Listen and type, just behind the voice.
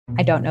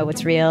I don't know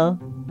what's real.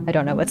 I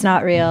don't know what's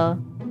not real.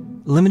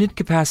 Limited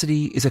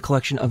Capacity is a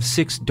collection of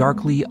 6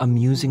 darkly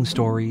amusing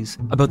stories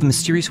about the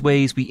mysterious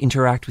ways we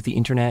interact with the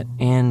internet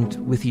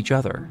and with each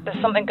other.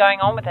 There's something going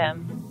on with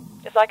him.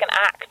 It's like an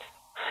act.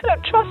 I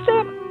don't trust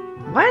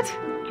him. What?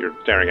 You're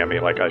staring at me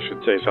like I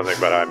should say something,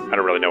 but I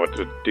don't really know what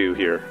to do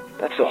here.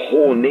 That's the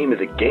whole name of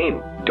the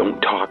game. Don't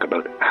talk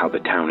about how the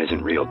town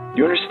isn't real.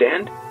 You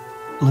understand?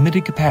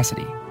 Limited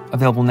Capacity.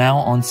 Available now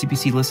on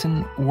CBC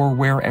Listen or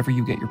wherever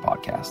you get your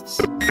podcasts.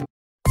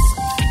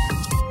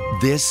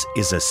 This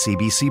is a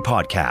CBC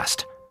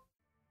podcast.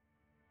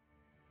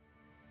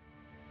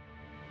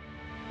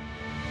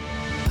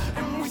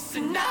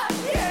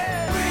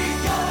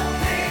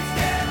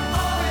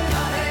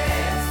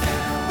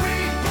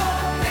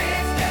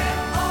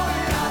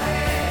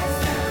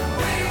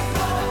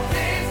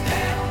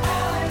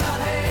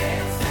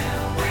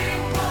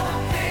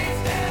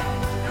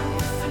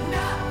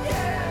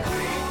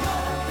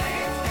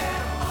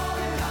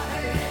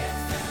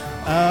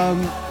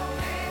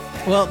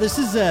 Well, this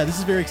is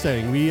very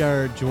exciting. We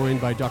are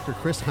joined by Dr.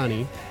 Chris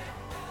Honey.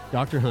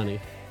 Dr. Honey.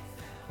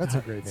 That's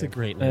a great name. It's a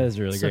great name. That is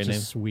a really great Such name.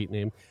 a sweet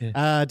name.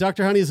 Yeah.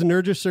 Dr. Honey is a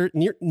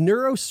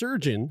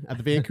neurosurgeon at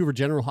the Vancouver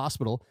General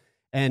Hospital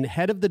and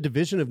head of the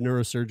Division of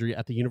Neurosurgery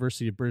at the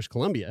University of British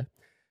Columbia.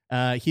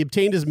 He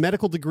obtained his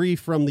medical degree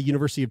from the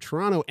University of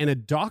Toronto and a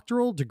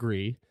doctoral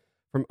degree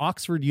from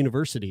Oxford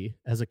University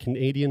as a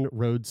Canadian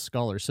Rhodes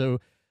Scholar. So,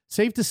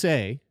 safe to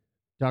say,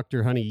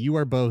 Dr. Honey, you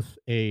are both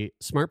a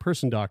smart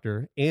person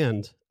doctor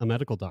and a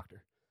medical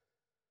doctor.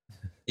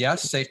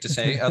 Yes, safe to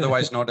say.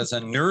 Otherwise known as a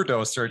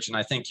neurosurgeon.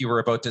 I think you were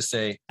about to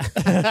say.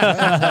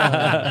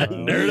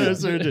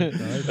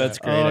 Neurosurgeon. That's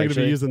great. I'm going to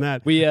be using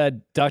that. We,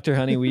 Dr.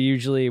 Honey, we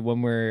usually,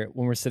 when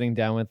we're sitting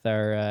down with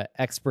our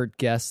expert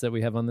guests that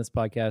we have on this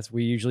podcast,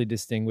 we usually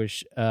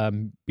distinguish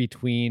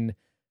between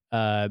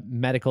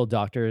medical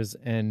doctors,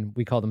 and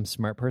we call them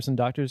smart person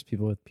doctors,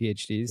 people with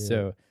PhDs.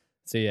 Yeah.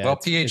 So yeah. Well,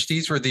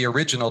 PhDs were the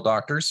original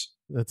doctors.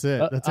 That's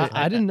it. That's it.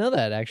 I didn't know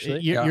that,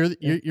 actually.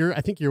 You're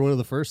I think you're one of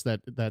the first that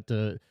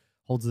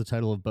holds the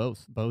title of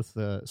both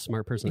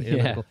smart person and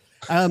medical.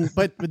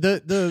 But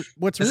the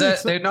what's really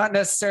they're not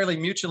necessarily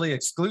mutually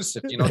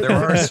exclusive. You know, there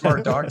are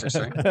smart doctors,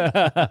 right?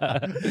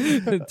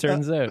 It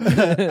turns out.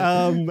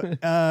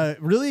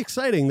 Really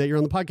exciting that you're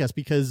on the podcast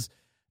because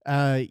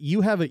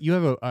you have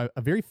a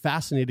very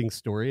fascinating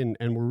story,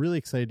 and we're really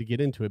excited to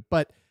get into it.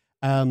 But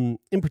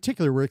in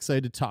particular, we're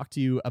excited to talk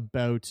to you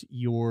about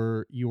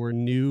your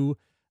new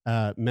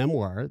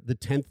memoir, The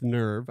 10th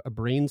Nerve, a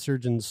brain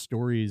surgeon's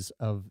stories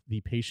of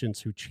the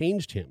patients who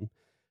changed him,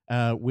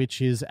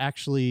 which is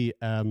actually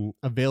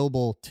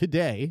available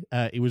today.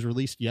 It was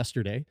released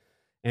yesterday.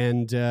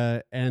 And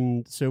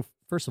so,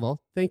 first of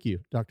all, thank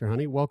you, Dr.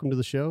 Honey. Welcome to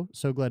the show.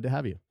 So glad to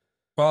have you.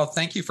 Well,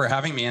 thank you for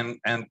having me,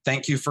 and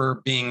thank you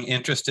for being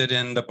interested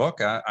in the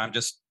book. I'm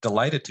just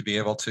delighted to be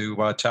able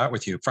to chat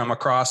with you from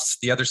across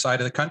the other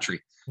side of the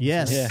country.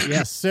 Yes,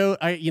 yes. So,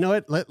 you know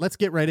what? Let's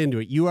get right into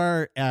it. You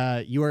are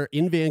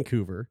in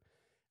Vancouver,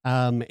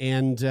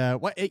 and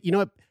what you know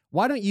what?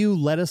 Why don't you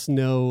let us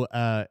know?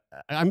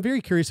 I'm very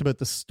curious about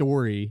the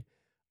story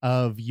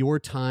of your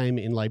time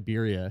in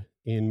Liberia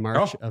in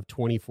March of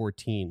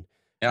 2014.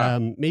 Yeah.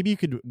 Maybe you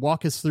could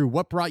walk us through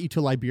what brought you to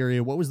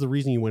Liberia. What was the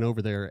reason you went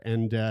over there,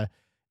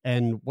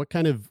 and what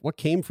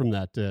came from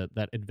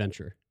that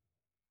adventure?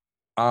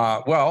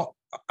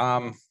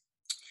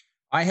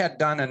 I had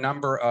done a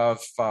number of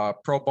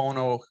pro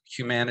bono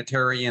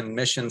humanitarian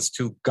missions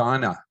to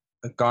Ghana.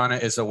 Ghana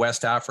is a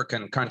West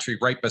African country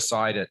right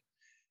beside it.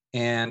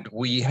 And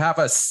we have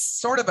a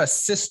sort of a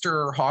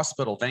sister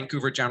hospital,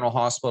 Vancouver General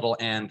Hospital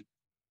and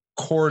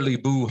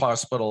Korle-Bu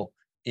Hospital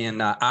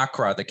in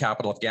Accra, the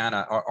capital of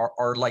Ghana,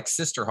 are like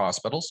sister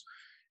hospitals.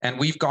 And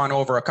we've gone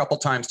over a couple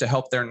times to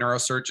help their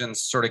neurosurgeons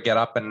sort of get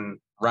up and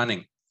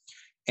running.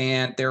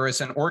 And there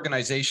is an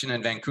organization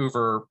in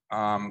Vancouver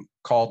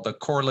called the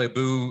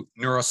Korle-Bu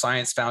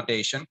Neuroscience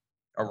Foundation,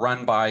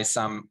 run by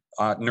some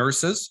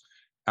nurses,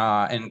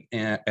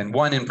 and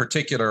one in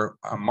particular,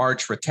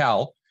 Marge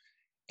Rattel.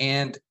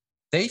 And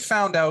they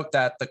found out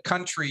that the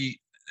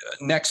country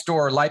next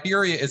door,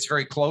 Liberia is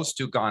very close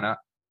to Ghana,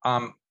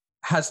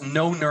 has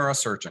no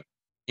neurosurgeon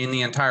in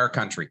the entire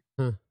country.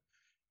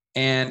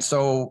 And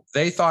so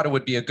they thought it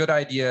would be a good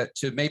idea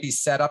to maybe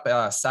set up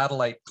a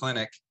satellite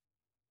clinic.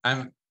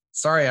 I'm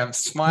sorry, I'm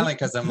smiling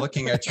because I'm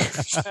looking at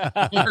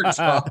your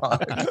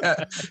talk.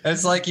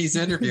 It's like he's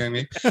interviewing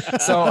me.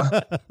 So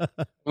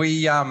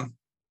we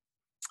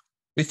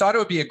thought it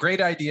would be a great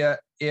idea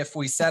if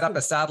we set up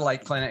a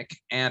satellite clinic.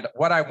 And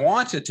what I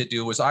wanted to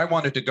do was I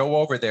wanted to go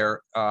over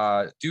there,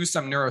 do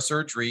some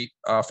neurosurgery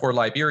for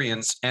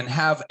Liberians, and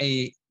have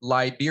a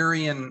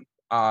Liberian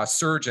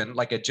surgeon,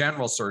 like a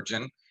general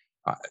surgeon,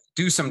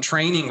 do some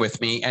training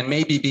with me and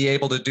maybe be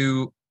able to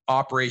do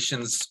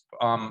operations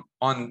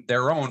on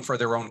their own for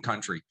their own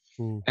country.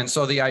 And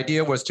so the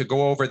idea was to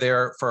go over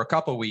there for a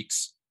couple of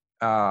weeks,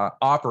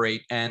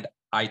 operate, and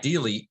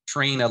ideally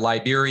train a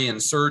Liberian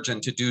surgeon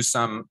to do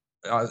some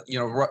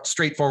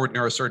straightforward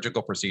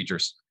neurosurgical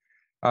procedures.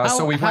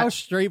 How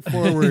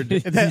straightforward?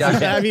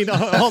 I mean,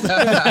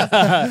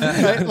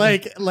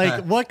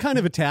 like what kind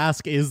of a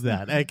task is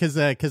that? Because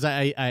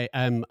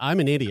I'm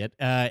an idiot,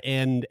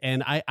 and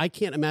I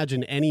can't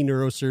imagine any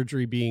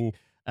neurosurgery being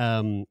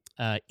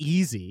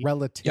easy,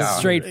 relative,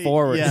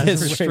 straightforward. Yeah,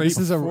 this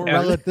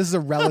is a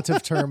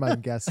relative term,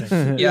 I'm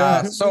guessing.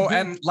 Yeah. So,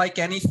 and like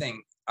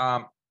anything,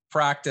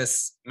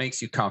 practice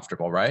makes you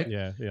comfortable, right?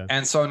 Yeah.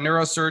 And so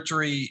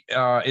neurosurgery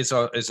is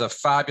a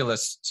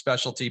fabulous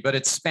specialty, but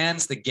it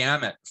spans the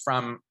gamut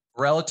from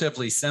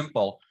relatively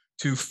simple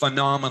to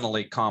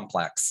phenomenally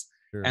complex.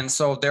 Sure. And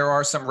so there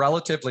are some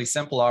relatively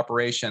simple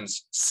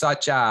operations,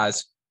 such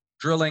as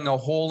drilling a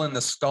hole in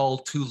the skull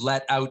to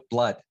let out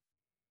blood.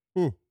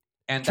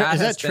 And that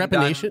is that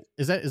trepanation?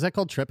 Is that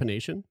called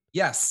trepanation?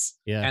 Yes.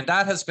 Yeah. And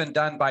that has been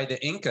done by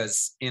the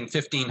Incas in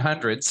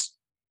 1500s.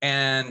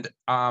 And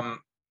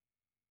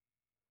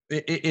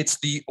it's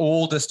the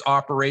oldest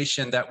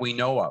operation that we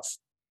know of.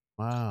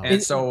 Wow.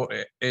 And so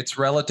it's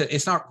relative.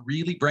 It's not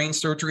really brain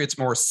surgery. It's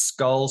more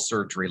skull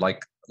surgery,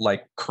 like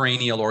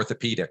cranial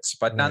orthopedics.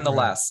 But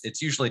nonetheless,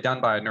 it's usually done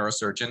by a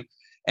neurosurgeon.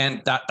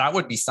 And that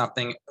would be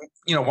something,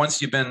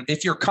 once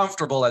if you're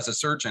comfortable as a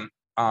surgeon,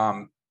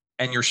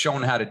 and you're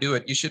shown how to do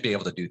it, you should be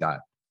able to do that.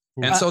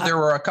 And so there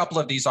were a couple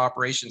of these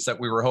operations that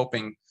we were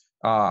hoping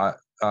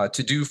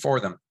to do for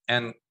them.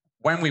 And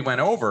when we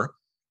went over,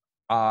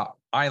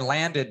 I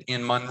landed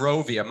in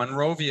Monrovia.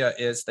 Monrovia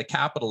is the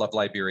capital of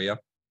Liberia.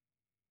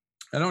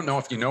 I don't know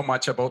if you know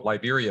much about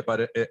Liberia,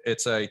 but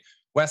it's a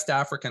West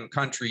African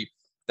country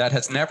that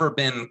has never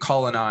been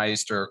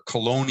colonized or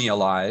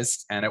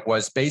colonialized. And it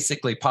was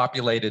basically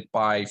populated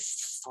by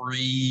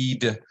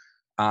freed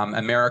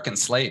American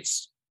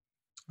slaves.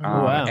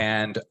 Wow.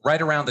 And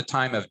right around the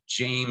time of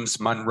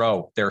James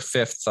Monroe, their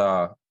fifth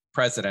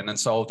president. And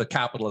so the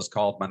capital is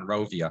called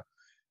Monrovia.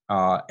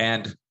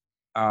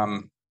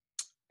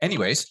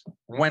 Anyways,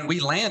 when we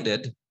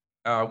landed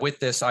with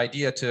this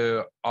idea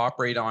to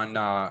operate on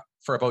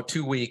for about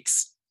 2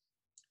 weeks,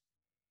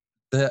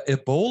 the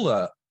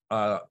Ebola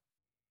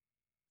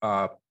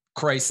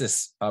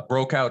crisis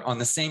broke out on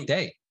the same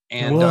day.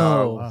 And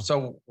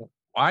so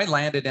I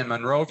landed in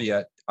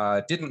Monrovia,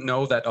 didn't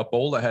know that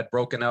Ebola had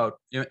broken out.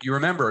 You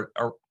remember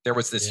there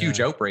was this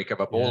huge outbreak of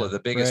Ebola, the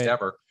biggest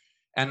ever.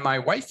 And my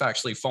wife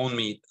actually phoned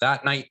me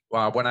that night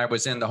when I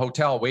was in the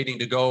hotel waiting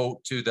to go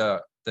to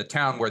the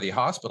town where the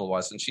hospital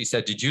was. And she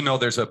said, "Did you know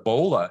there's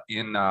Ebola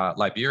in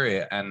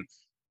Liberia?" And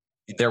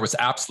there was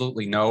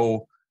absolutely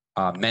no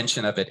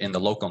mention of it in the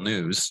local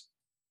news.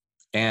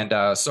 And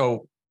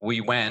so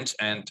we went,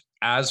 and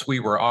as we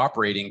were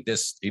operating,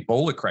 this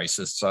Ebola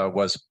crisis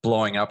was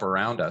blowing up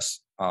around us.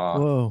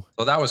 Whoa.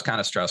 So that was kind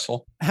of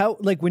stressful. How,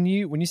 like when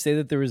you say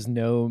that there was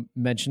no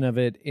mention of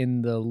it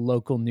in the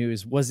local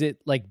news, was it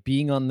like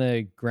being on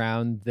the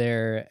ground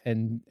there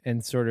and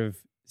sort of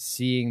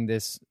seeing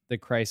the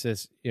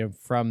crisis,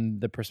 from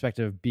the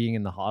perspective of being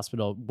in the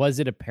hospital? Was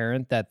it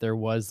apparent that there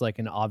was like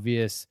an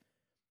obvious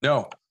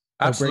No,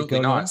 absolutely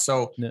not. On?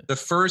 So the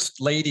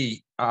first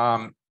lady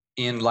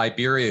in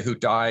Liberia who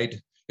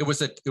died, it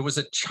was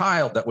a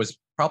child that was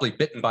probably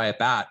bitten by a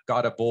bat,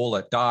 got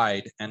Ebola,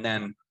 died, and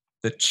then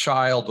the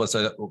child was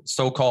a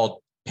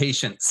so-called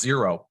patient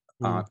zero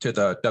to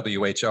the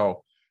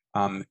WHO.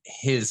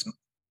 His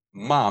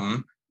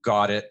mom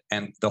got it,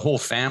 and the whole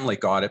family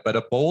got it. But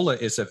Ebola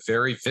is a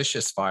very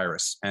vicious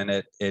virus, and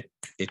it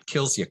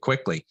kills you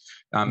quickly.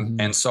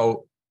 And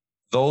so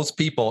those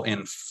people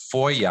in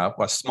Foya,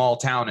 a small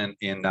town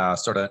in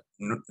sort of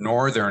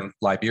northern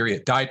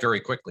Liberia, died very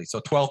quickly. So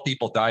 12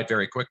 people died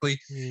very quickly,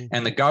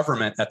 and the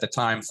government at the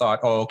time thought,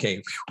 "Oh,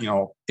 okay,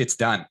 it's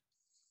done."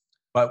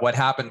 But what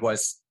happened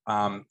was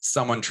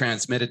someone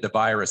transmitted the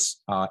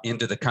virus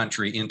into the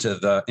country,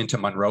 into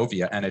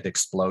Monrovia, and it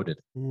exploded.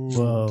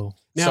 Whoa!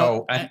 Now,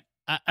 So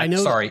I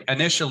know. Sorry,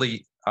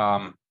 initially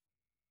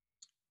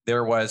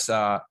there was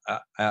a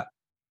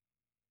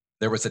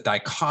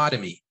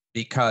dichotomy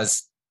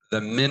because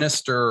the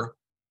Minister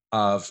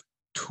of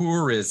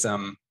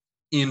Tourism,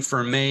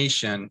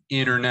 Information,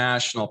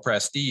 International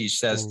Prestige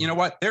says, "You know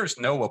what? There's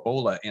no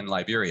Ebola in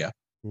Liberia."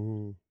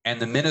 And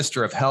the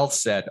Minister of Health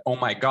said, "Oh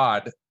my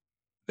God,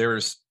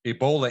 there's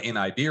Ebola in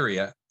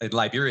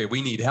Liberia.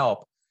 We need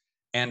help."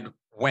 And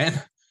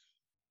when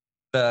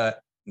the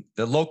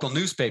local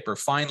newspaper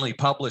finally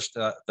published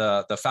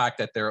the fact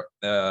that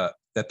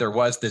there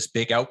was this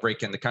big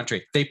outbreak in the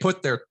country, they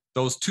put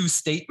those two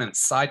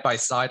statements side by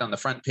side on the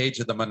front page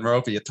of the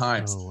Monrovia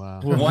Times. Oh, wow.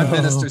 One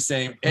minister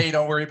saying, "Hey,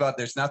 don't worry about it,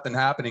 there's nothing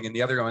happening," and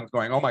the other one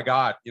going, "Oh my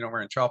God,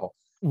 we're in trouble."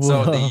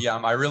 Whoa. So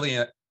I really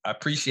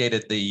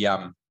appreciated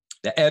the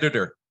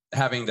editor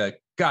having the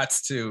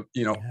guts to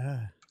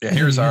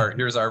here's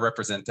our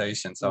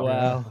representation. So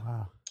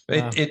Wow.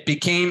 it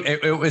became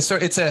it's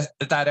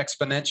that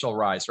exponential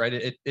rise,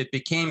 right? It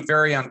became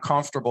very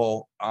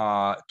uncomfortable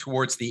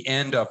towards the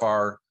end of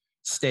our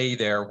stay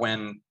there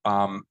when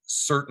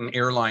certain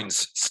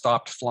airlines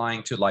stopped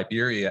flying to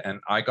Liberia, and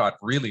I got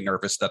really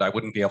nervous that I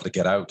wouldn't be able to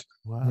get out.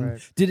 Wow.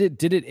 Right.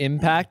 Did it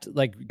impact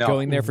like No.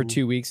 going there for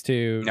 2 weeks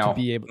to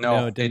be able?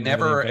 No, it it didn't have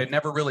any never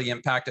impact? really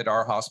impacted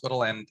our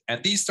hospital, and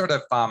these sort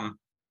of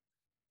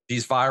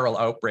these viral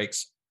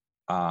outbreaks,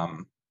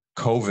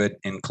 COVID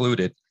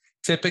included,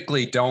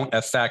 typically don't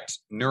affect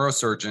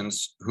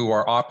neurosurgeons who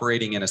are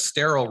operating in a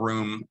sterile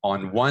room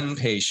on one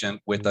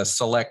patient with a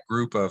select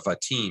group of a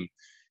team.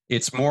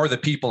 It's more the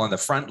people on the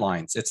front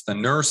lines. It's the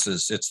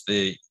nurses. It's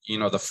the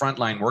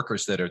frontline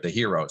workers that are the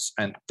heroes,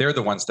 and they're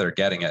the ones that are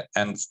getting it.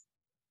 And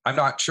I'm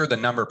not sure the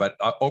number, but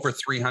over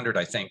 300,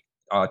 I think,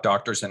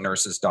 doctors and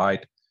nurses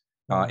died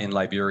in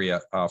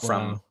Liberia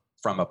from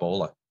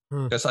Ebola.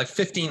 There's like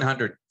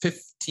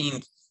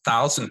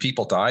 15,000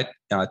 people died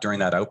during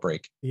that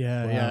outbreak.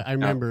 Yeah. I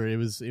remember it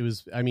was,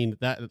 I mean,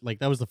 that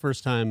was the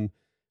first time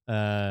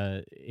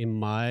in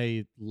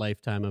my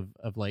lifetime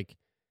of like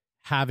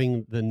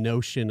having the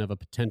notion of a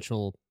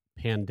potential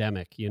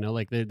pandemic,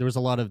 like there was a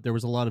lot of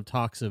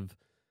talks of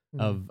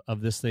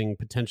this thing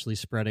potentially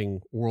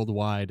spreading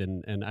worldwide.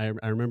 And I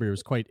remember it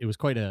was quite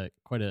a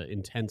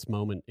intense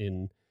moment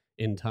in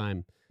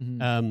time.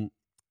 Mm-hmm.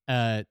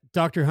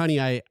 Dr.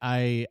 Honey,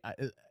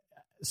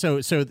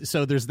 so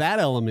there's that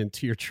element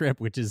to your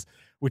trip, which is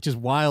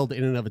wild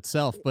in and of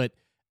itself. But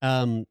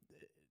adding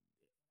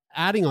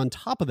on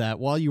top of that,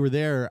 while you were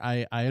there,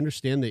 I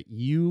understand that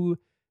you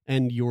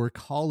and your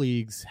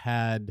colleagues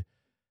had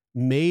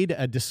made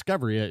a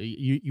discovery.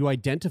 You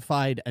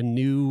identified a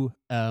new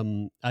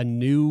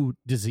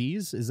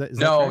disease. Is that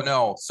correct?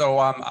 No.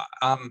 So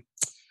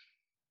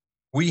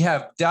we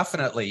have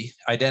definitely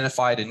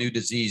identified a new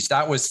disease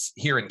that was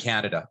here in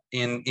Canada.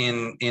 In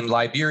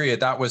Liberia,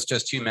 that was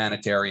just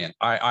humanitarian.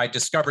 I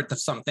discovered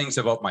some things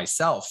about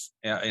myself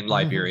in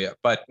Liberia,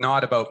 but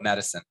not about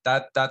medicine.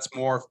 That's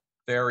more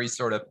very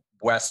sort of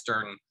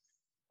Western,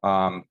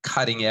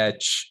 cutting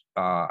edge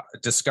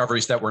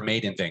discoveries that were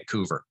made in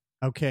Vancouver.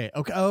 Okay.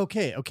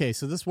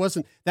 So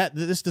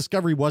this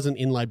discovery wasn't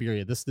in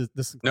Liberia. This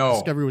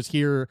discovery was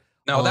here.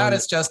 No, that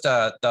is just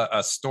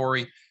a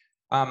story.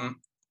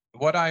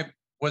 What I've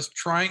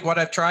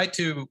tried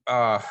to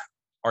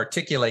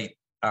articulate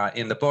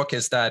in the book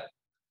is that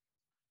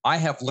I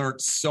have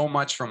learned so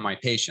much from my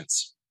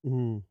patients.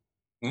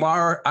 Mm-hmm.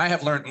 I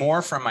have learned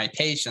more from my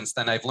patients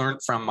than I've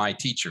learned from my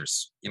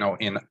teachers,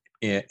 in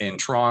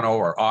Toronto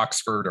or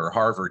Oxford or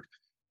Harvard.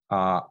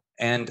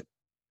 And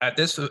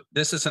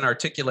this is an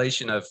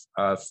articulation of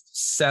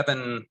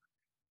 7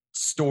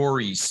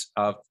 stories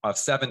of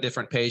 7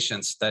 different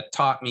patients that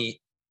taught me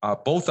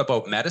both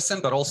about medicine,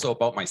 but also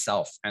about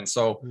myself. And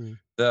so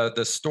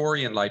the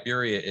story in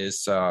Liberia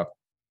is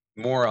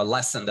more a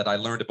lesson that I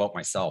learned about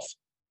myself.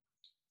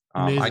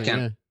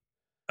 Amazing,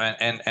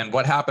 and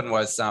what happened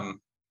was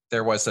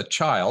there was a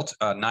child,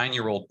 a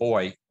 9-year-old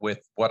boy, with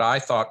what I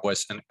thought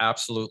was an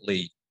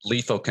absolutely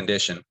lethal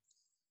condition.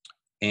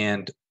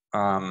 And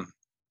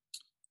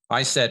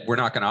I said, we're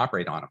not going to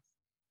operate on him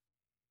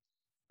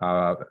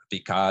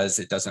because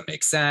it doesn't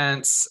make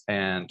sense,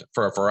 and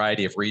for a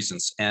variety of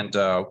reasons. And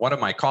one of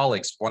my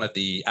colleagues, one of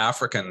the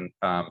African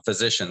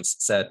physicians,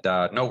 said,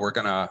 "No, we're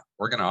gonna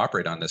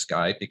operate on this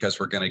guy because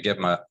we're going to give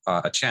him a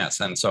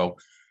chance." And so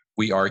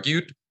we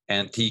argued,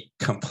 and he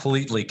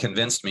completely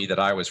convinced me that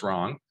I was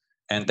wrong.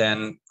 And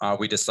then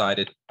we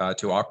decided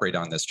to operate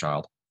on this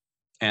child.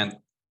 And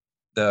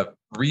the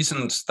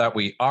reasons that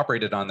we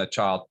operated on the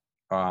child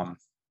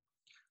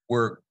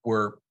were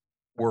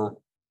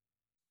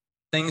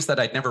things that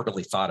I'd never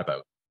really thought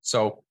about.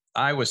 So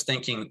I was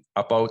thinking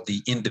about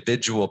the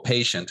individual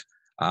patient.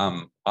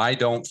 I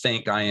don't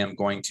think I am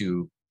going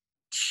to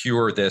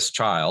cure this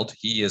child.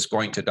 He is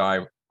going to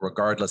die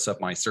regardless of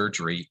my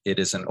surgery. It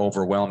is an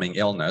overwhelming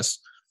illness.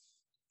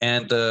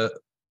 And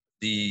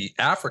the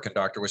African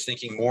doctor was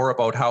thinking more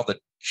about how the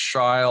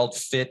child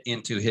fit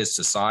into his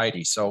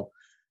society. So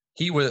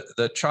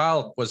the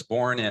child was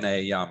born in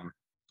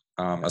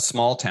a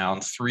small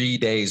town, 3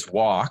 days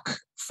walk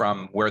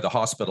from where the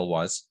hospital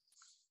was.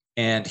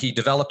 And he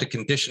developed a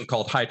condition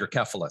called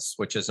hydrocephalus,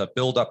 which is a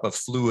buildup of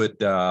fluid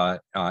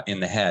in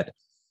the head,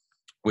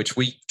 which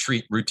we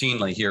treat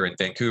routinely here in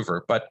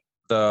Vancouver. But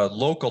the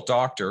local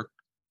doctor,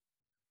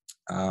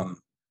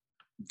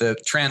 the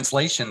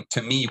translation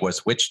to me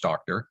was witch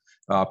doctor,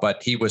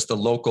 but he was the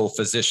local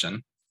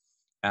physician,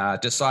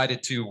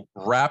 decided to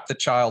wrap the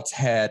child's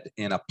head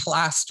in a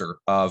plaster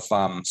of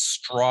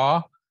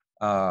straw,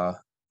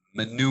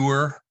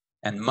 manure,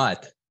 and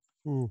mud.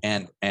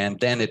 And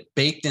then it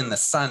baked in the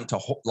sun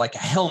like a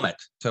helmet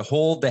to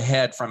hold the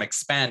head from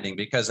expanding,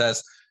 because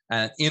as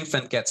an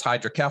infant gets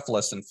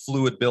hydrocephalus and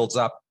fluid builds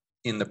up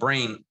in the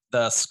brain,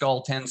 the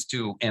skull tends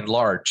to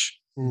enlarge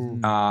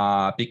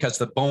because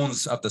the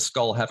bones of the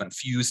skull haven't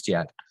fused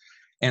yet.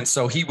 And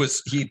so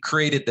he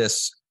created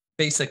this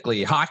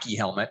basically hockey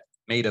helmet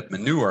made of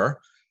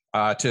manure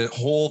to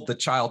hold the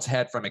child's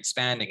head from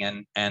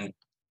expanding, and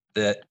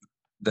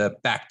the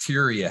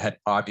bacteria had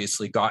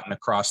obviously gotten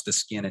across the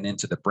skin and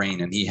into the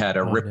brain, and he had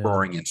a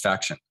rip-roaring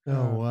infection.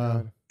 Oh,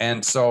 wow.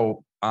 And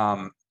so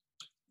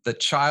the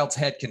child's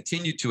head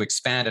continued to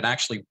expand and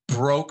actually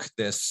broke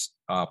this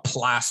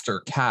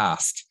plaster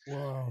cast.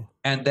 Whoa.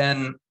 And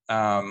then,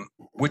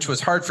 which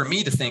was hard for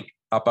me to think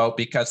about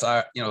because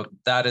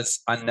that is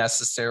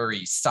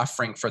unnecessary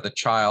suffering for the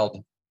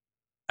child.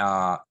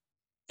 And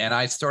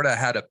I sort of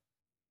had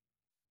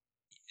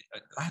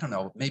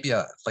maybe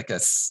a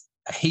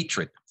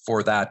hatred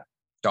for that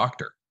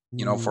doctor,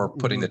 for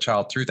putting the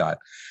child through that.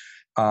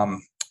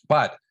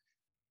 But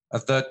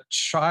the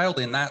child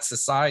in that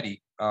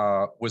society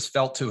was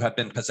felt to have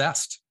been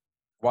possessed.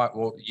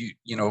 Well,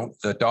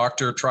 the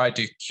doctor tried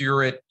to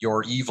cure it.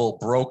 Your evil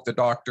broke the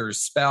doctor's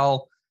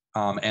spell.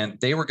 And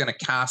they were going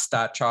to cast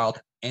that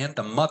child and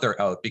the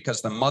mother out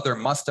because the mother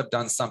must have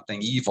done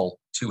something evil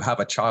to have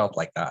a child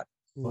like that.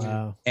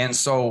 Wow. And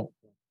so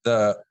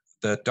the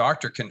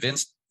doctor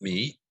convinced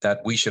me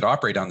that we should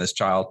operate on this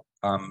child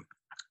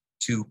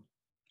to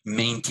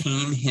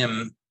maintain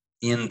him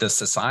in the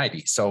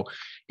society. So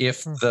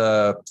if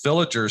the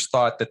villagers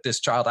thought that this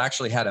child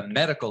actually had a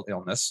medical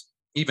illness,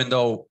 even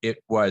though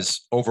it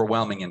was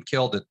overwhelming and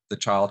killed the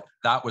child,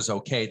 that was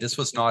okay. This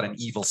was not an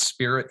evil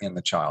spirit in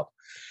the child.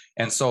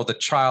 And so the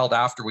child,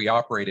 after we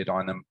operated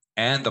on him,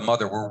 and the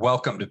mother were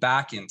welcomed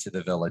back into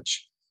the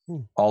village.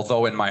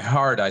 Although in my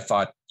heart, I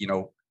thought,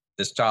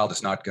 this child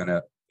is not going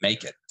to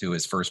make it to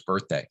his first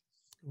birthday.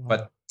 Wow.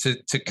 But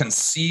to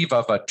conceive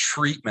of a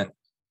treatment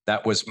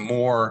that was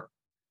more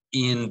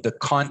in the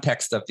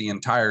context of the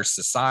entire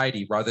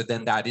society rather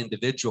than that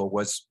individual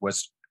was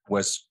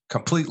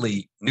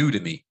completely new to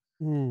me.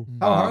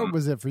 How hard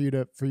was it for you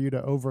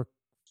to over,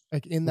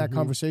 like in that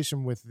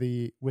conversation with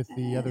the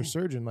other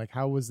surgeon? Like,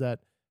 how was that?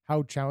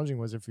 How challenging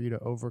was it for you to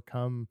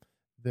overcome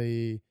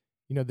the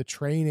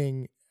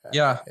training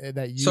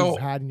that you've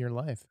had in your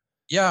life?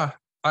 Yeah,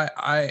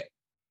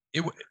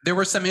 there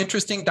were some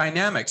interesting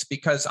dynamics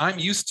because I'm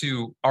used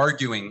to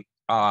arguing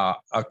a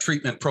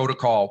treatment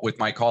protocol with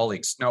my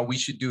colleagues. No, we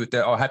should do it.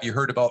 Oh, have you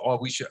heard about? Oh,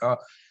 we should.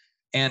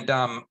 And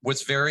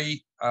was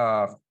very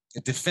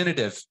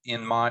definitive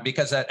in mind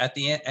because at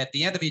the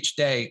end of each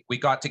day we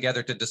got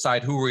together to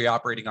decide who we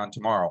operating on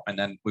tomorrow, and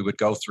then we would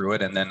go through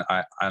it, and then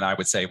I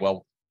would say,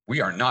 well, we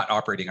are not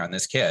operating on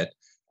this kid,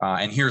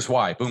 and here's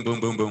why. Boom, boom,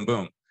 boom, boom,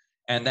 boom.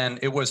 And then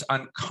it was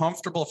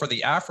uncomfortable for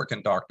the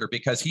African doctor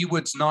because he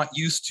was not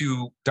used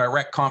to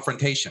direct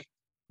confrontation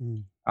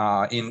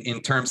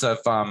in terms of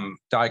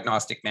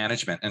diagnostic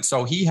management. And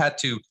so he had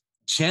to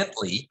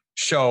gently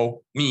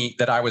show me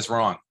that I was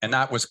wrong. And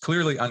that was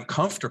clearly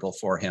uncomfortable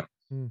for him.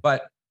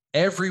 But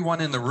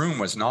everyone in the room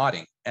was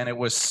nodding. And it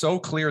was so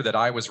clear that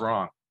I was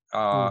wrong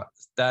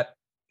that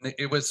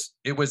it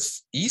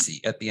was easy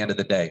at the end of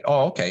the day.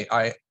 Oh, okay.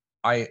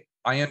 I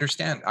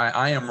understand.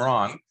 I am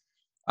wrong.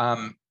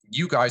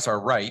 You guys are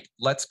right.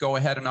 Let's go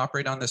ahead and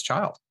operate on this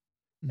child.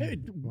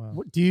 Wow.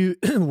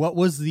 What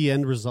was the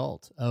end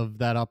result of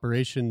that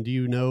operation? Do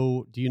you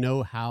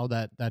know how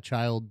that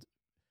child?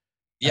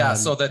 Yeah.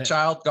 So the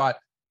child got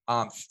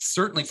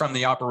certainly from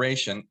the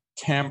operation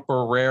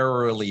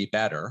temporarily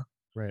better.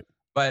 Right.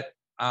 But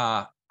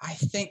I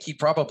think he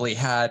probably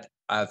had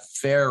a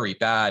very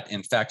bad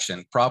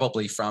infection,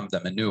 probably from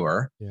the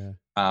manure.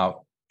 Yeah.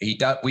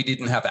 We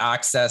didn't have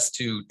access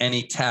to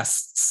any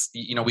tests.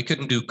 We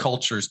couldn't do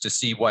cultures to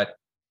see what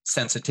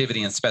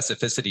sensitivity and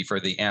specificity for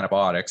the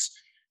antibiotics.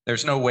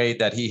 There's no way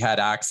that he had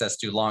access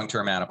to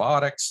long-term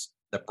antibiotics.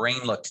 The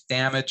brain looked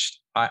damaged.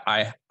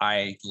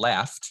 I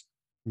left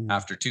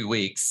after 2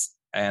 weeks,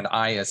 and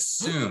I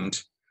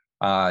assumed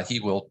that he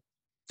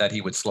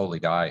would slowly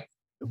die.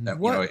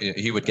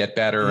 He would get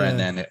better, and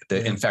then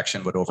the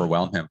infection would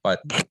overwhelm him.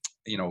 But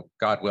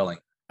God willing.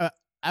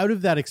 Out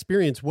of that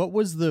experience, what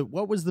was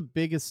the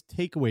biggest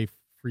takeaway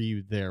for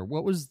you there?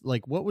 What was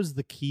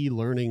the key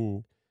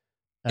learning?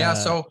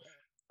 So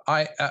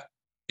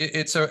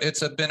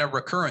it's been a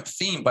recurrent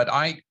theme, but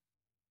I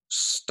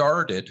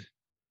started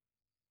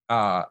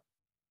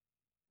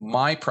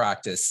my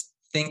practice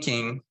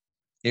thinking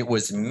it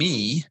was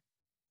me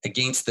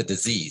against the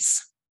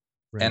disease,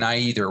 and I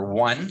either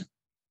won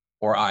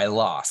or I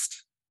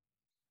lost.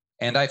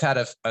 And I've had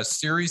a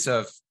series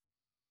of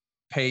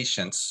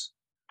patients.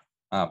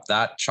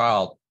 That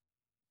child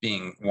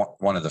being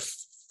one of the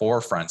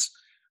forefronts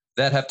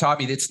that have taught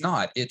me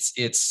that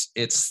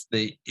it's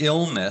the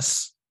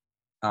illness.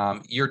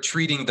 You're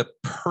treating the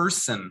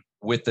person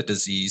with the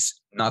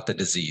disease, not the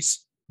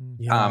disease.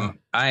 Yeah.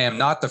 I am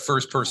not the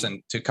first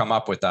person to come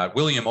up with that.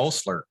 William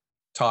Osler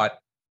taught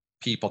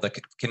people, the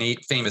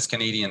famous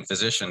Canadian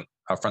physician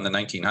from the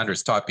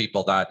 1900s, taught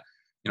people that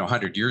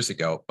 100 years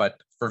ago.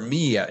 But for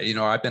me,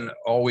 I've been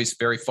always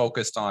very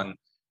focused on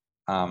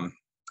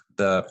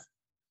the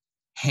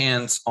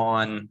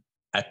hands-on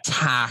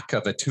attack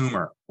of a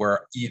tumor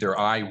where either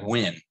I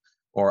win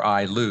or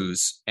I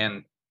lose.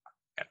 And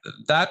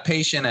that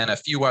patient and a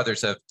few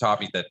others have taught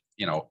me that,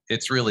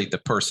 it's really the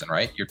person,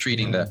 right? You're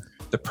treating the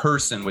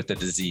person with the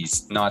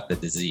disease, not the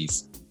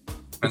disease.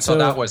 And so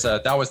that was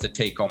the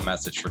take-home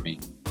message for me.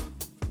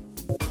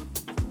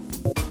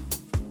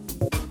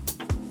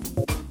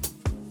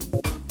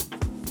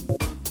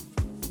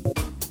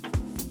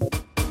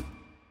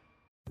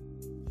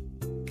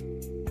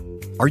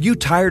 Are you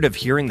tired of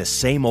hearing the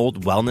same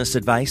old wellness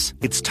advice?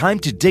 It's time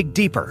to dig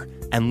deeper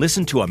and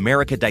listen to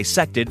America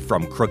Dissected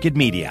from Crooked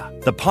Media,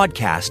 the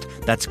podcast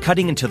that's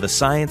cutting into the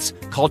science,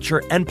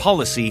 culture, and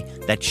policy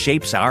that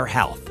shapes our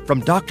health. From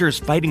doctors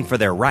fighting for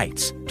their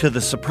rights to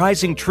the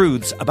surprising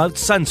truths about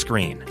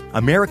sunscreen,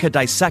 America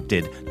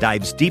Dissected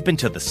dives deep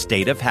into the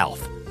state of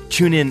health.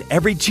 Tune in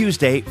every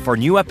Tuesday for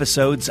new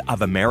episodes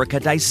of America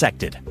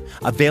Dissected,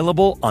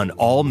 available on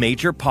all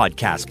major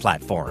podcast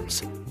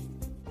platforms.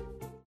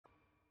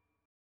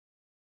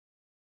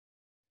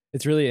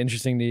 It's really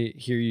interesting to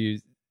hear you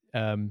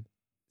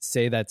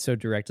say that so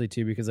directly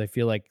too, because I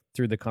feel like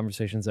through the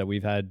conversations that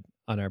we've had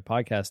on our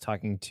podcast,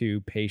 talking to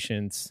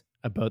patients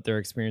about their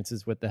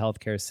experiences with the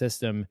healthcare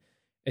system,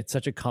 it's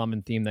such a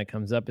common theme that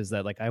comes up, is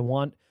that like, I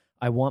want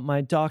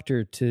my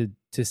doctor to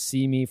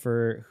see me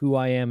for who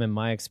I am and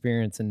my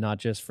experience, and not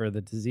just for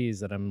the disease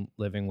that I'm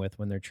living with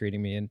when they're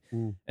treating me.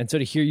 And so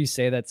to hear you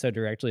say that so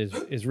directly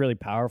is really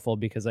powerful,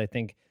 because I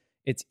think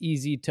it's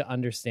easy to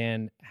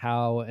understand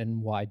how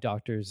and why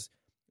doctors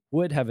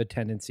would have a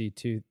tendency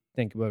to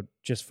think about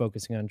just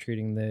focusing on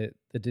treating the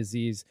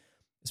disease,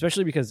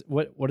 especially because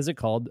what is it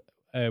called?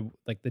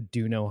 Like the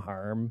do no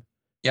harm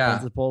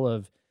principle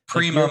of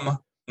primum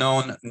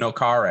non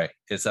nocere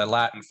is a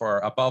Latin for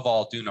above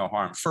all do no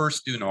harm.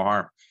 First, do no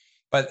harm.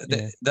 But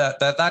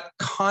that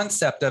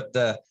concept of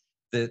the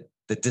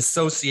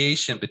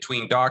dissociation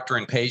between doctor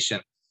and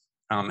patient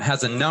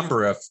has a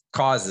number of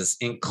causes,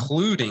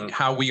 including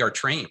how we are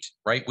trained,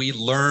 right? We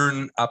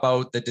learn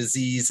about the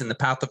disease and the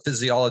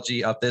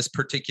pathophysiology of this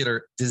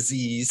particular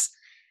disease.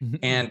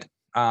 And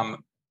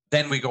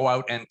then we go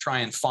out and try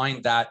and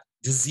find that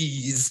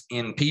disease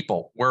in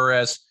people.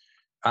 Whereas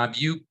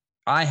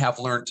I have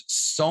learned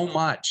so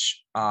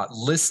much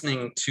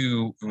listening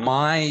to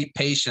my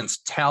patients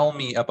tell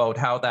me about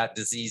how that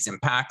disease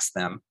impacts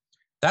them.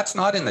 That's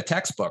not in the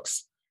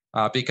textbooks.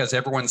 Because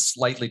everyone's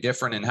slightly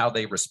different in how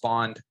they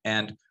respond.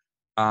 And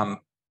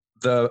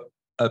the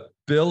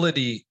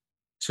ability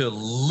to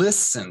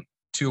listen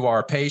to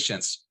our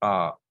patients,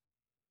 I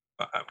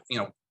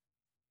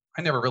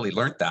never really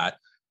learned that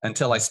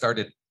until I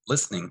started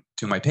listening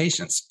to my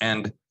patients.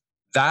 And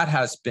that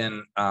has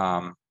been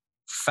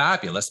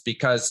fabulous,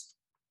 because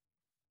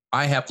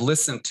I have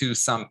listened to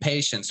some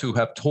patients who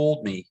have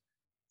told me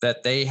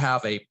that they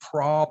have a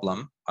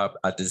problem,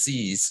 a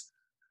disease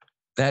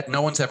that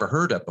no one's ever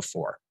heard of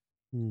before.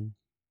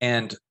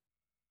 And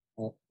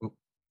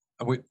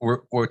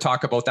we'll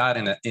talk about that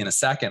in a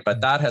second,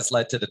 but that has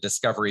led to the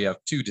discovery of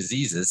two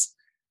diseases,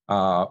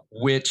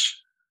 which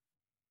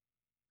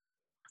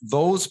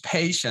those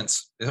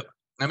patients,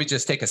 let me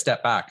just take a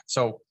step back.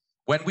 So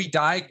when we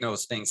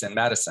diagnose things in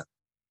medicine,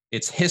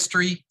 it's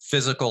history,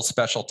 physical,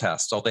 special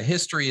tests. So the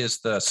history is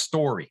the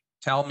story.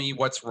 Tell me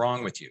what's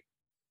wrong with you.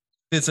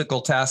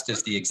 Physical test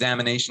is the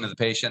examination of the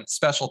patient.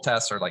 Special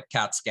tests are like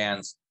CAT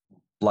scans,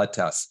 blood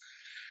tests.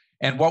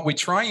 And what we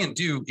try and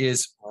do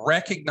is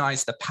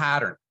recognize the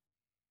pattern.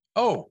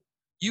 Oh,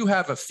 you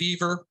have a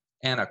fever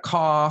and a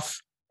cough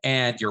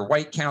and your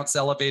white count's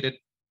elevated.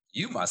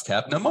 You must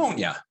have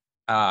pneumonia.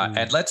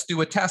 And let's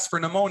do a test for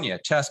pneumonia.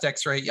 Chest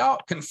x-ray. Yeah,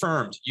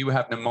 confirmed you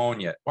have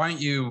pneumonia. Why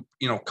don't you,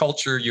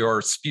 culture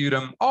your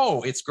sputum?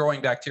 Oh, it's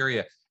growing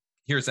bacteria.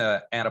 Here's an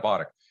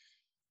antibiotic.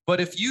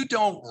 But if you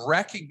don't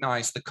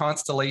recognize the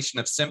constellation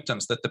of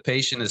symptoms that the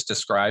patient is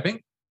describing,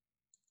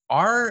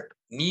 our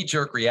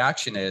knee-jerk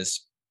reaction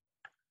is,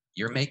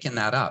 you're making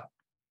that up.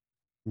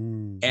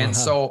 And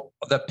so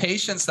the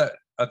patients that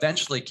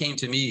eventually came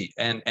to me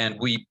and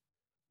we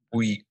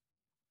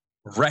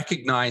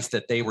recognized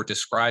that they were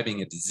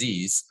describing a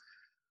disease,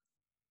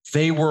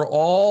 they were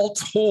all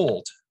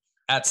told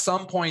at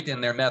some point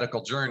in their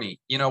medical journey,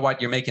 you know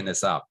what, you're making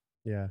this up.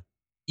 Yeah.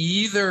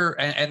 Either,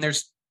 and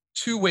there's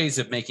two ways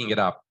of making it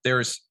up.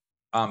 There's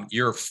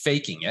you're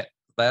faking it.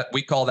 That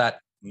we call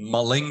that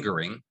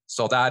malingering.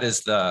 So that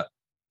is the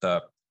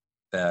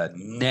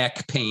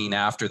neck pain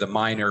after the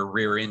minor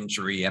rear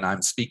injury, and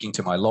I'm speaking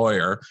to my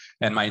lawyer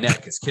and my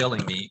neck is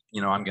killing me,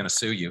 I'm going to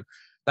sue you.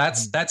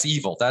 That's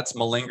evil. That's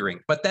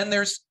malingering. But then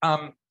there's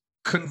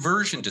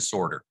conversion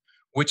disorder,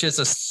 which is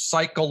a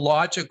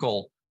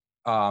psychological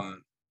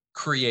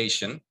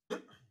creation.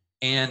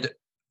 And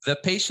the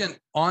patient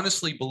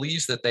honestly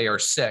believes that they are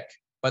sick,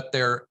 but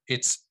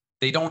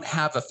they don't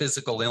have a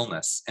physical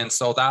illness. And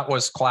so that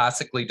was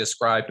classically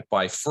described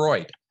by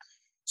Freud.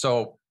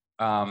 So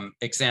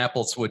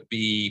examples would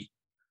be,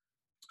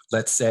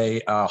 let's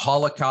say, a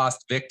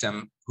Holocaust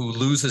victim who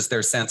loses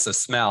their sense of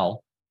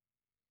smell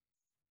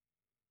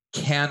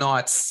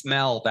cannot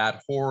smell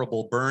that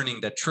horrible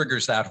burning that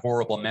triggers that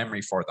horrible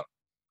memory for them.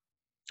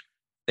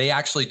 They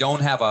actually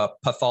don't have a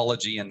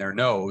pathology in their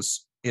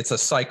nose. It's a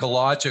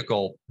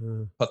psychological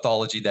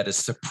pathology that is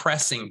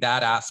suppressing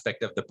that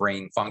aspect of the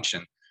brain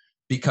function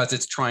because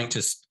it's trying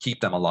to keep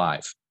them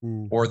alive.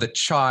 Or the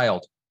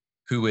child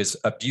who is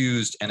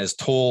abused and is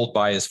told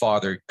by his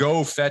father,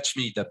 go fetch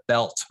me the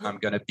belt, I'm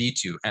going to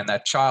beat you. And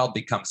that child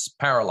becomes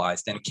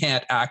paralyzed and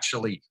can't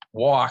actually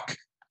walk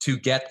to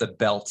get the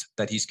belt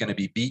that he's going to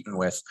be beaten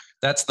with.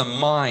 That's the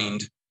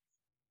mind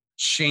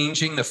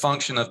changing the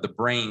function of the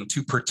brain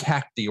to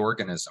protect the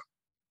organism.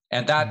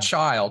 And that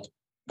child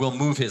will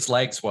move his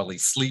legs while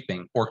he's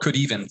sleeping, or could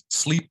even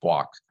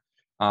sleepwalk.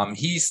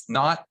 He's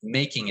not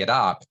making it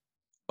up,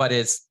 but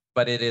it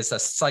is a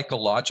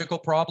psychological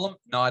problem,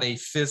 not a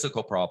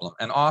physical problem.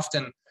 And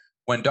often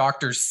when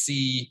doctors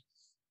see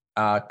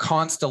a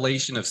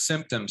constellation of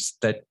symptoms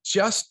that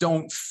just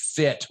don't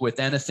fit with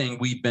anything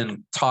we've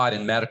been taught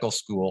in medical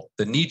school,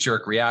 the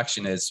knee-jerk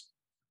reaction is,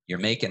 you're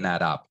making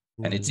that up.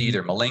 And it's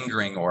either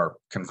malingering or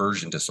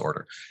conversion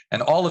disorder.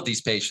 And all of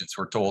these patients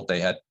were told they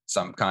had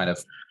some kind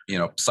of,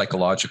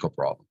 psychological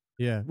problem.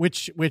 Yeah.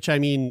 Which I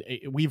mean,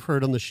 we've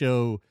heard on the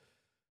show,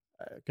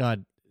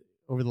 God,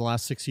 over the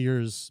last 6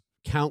 years,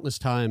 countless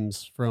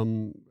times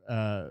from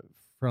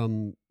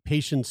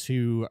patients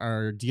who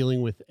are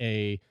dealing with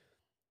an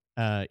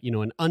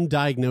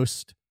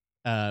undiagnosed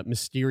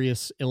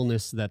mysterious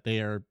illness that they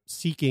are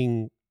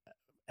seeking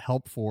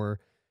help for.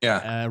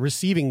 Yeah.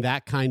 Receiving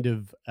that kind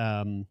of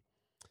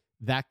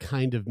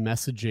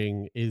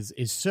messaging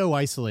is so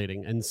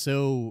isolating and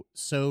so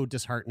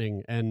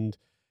disheartening,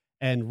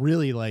 and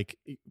really like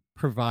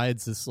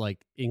provides this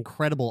like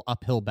incredible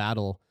uphill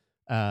battle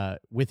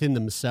within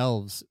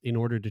themselves in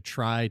order to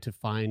try to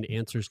find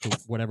answers to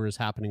whatever is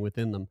happening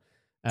within them.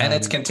 And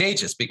it's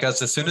contagious,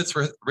 because as soon as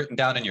it's written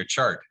down in your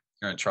chart,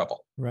 you're in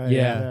trouble. Right.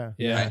 Yeah.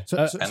 Right?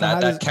 So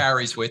that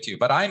carries with you.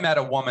 But I met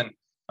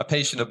a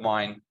patient of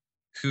mine,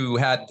 who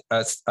had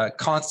a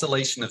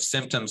constellation of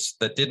symptoms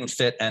that didn't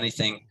fit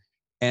anything.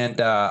 And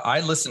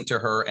I listened to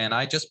her and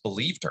I just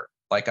believed her.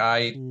 Like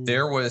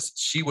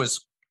she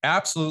was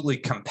absolutely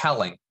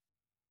compelling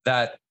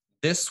that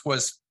this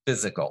was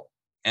physical.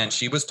 And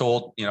she was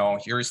told,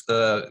 here's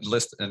the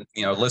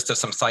list of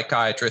some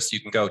psychiatrists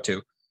you can go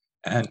to.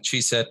 And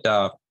she said,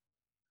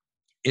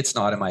 it's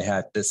not in my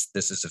head. This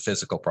is a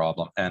physical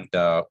problem. And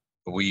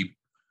we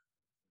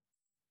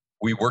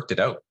worked it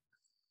out.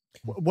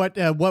 What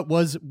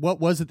was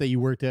it that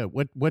you worked out?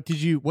 What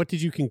did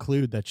you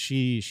conclude that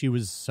she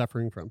was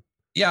suffering from?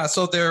 Yeah,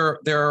 so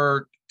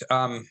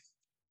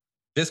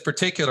this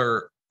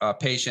particular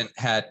patient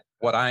had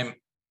what I'm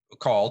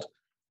called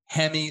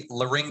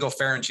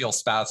hemilaryngopharyngeal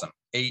spasm,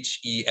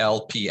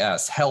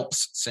 HELPS,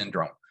 HELPS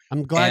syndrome.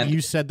 I'm glad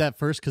you said that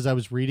first, because I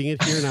was reading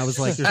it here and I was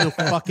like, there's no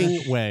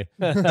fucking way.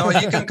 No,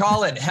 you can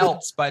call it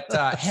HELPS, but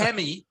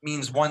hemi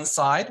means one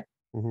side.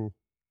 Mm-hmm.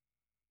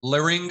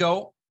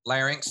 Laryngo,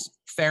 larynx,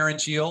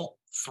 pharyngeal,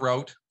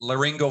 throat,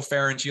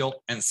 laryngopharyngeal,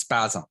 and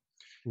spasm.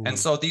 Mm-hmm. And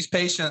so these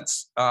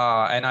patients,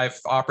 and I've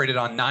operated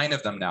on 9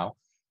 of them now,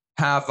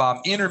 have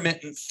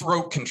intermittent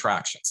throat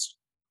contractions,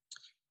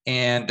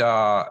 and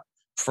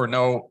for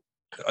no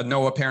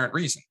apparent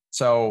reason.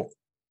 So,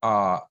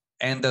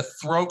 and the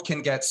throat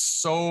can get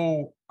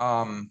so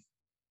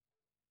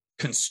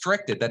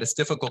constricted that it's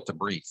difficult to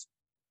breathe.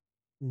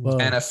 Whoa.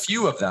 And a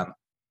few of them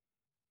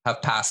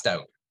have passed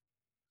out.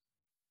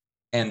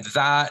 And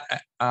that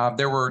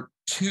there were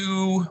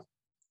 2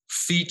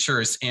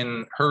 features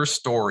in her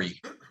story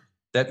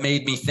that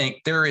made me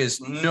think there is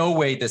no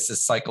way this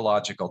is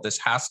psychological. This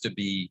has to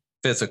be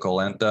physical.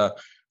 And the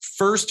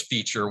first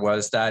feature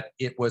was that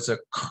it was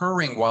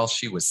occurring while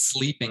she was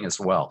sleeping as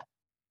well.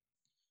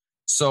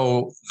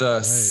 So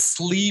the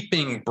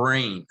sleeping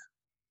brain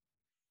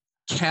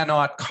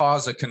cannot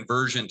cause a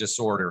conversion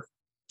disorder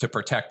to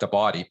protect the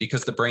body,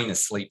 because the brain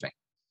is sleeping.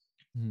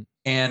 Mm-hmm.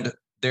 And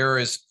there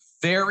is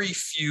very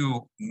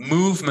few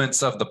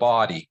movements of the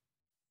body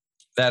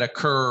that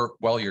occur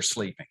while you're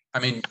sleeping. I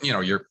mean,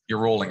 you're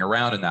rolling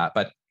around in that,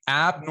 but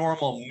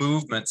abnormal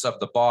movements of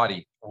the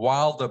body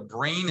while the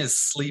brain is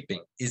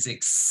sleeping is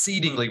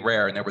exceedingly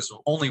rare. And there was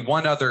only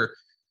one other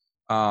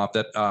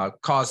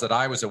cause that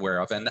I was aware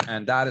of,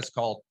 and that is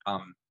called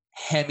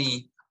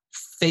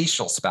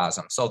hemifacial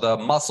spasm. So the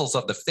muscles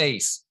of the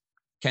face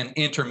can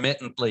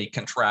intermittently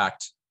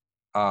contract,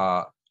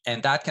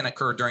 and that can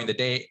occur during the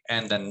day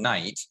and the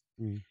night.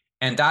 Mm.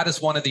 And that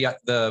is one of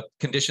the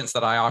conditions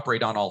that I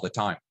operate on all the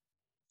time.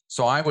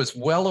 So I was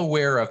well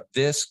aware of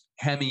this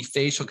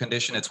hemifacial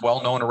condition. It's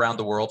well known around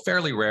the world,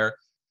 fairly rare,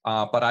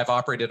 but I've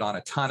operated on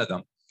a ton of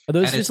them. Are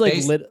those just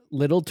like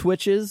little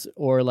twitches,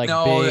 or like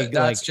no, big?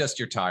 That's just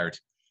you're tired.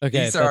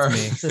 Okay,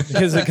 that's me.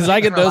 Because I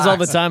get those all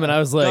the time, and I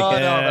was like,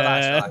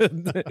 relax.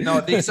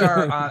 No, these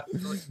are,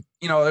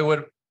 it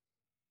would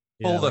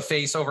pull the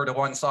face over to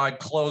one side,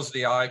 close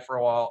the eye for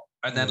a while,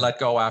 and then let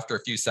go after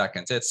a few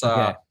seconds. It's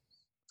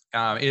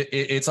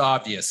it's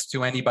obvious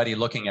to anybody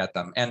looking at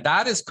them. And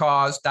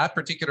that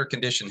particular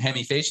condition,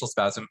 hemifacial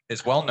spasm,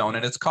 is well known,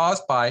 and it's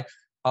caused by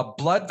a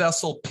blood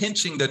vessel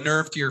pinching the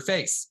nerve to your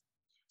face.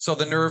 So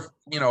the nerve,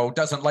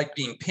 doesn't like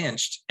being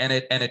pinched, and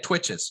it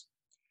twitches.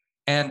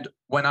 And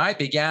when I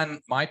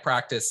began my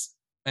practice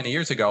many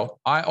years ago,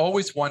 I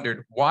always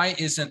wondered, why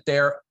isn't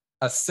there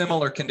a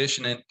similar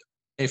condition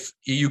if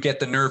you get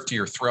the nerve to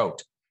your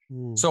throat?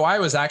 Mm. So I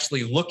was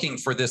actually looking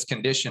for this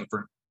condition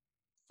for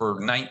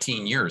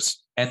 19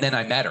 years. And then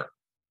I met her.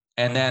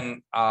 And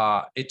then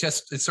it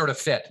sort of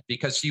fit,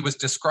 because she was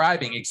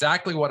describing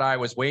exactly what I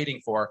was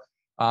waiting for,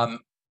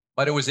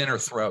 but it was in her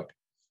throat.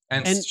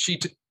 And she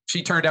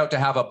she turned out to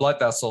have a blood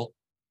vessel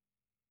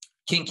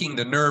kinking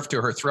the nerve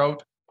to her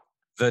throat,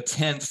 the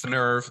 10th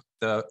nerve,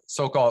 the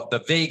so-called the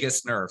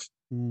vagus nerve.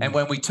 And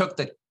when we took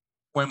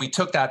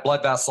that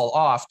blood vessel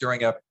off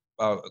during a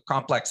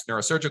complex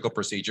neurosurgical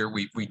procedure,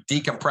 we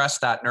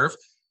decompressed that nerve.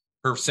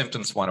 Her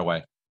symptoms went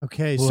away.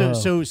 Okay,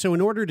 Whoa. so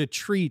in order to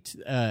treat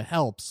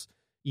HELPS,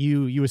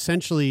 you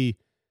essentially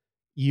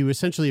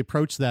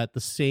approach that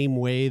the same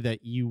way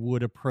that you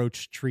would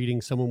approach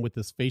treating someone with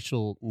this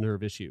facial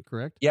nerve issue,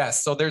 correct?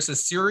 Yes. So there's a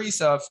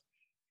series of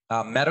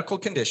medical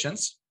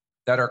conditions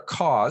that are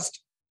caused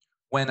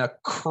when a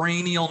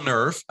cranial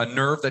nerve, a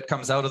nerve that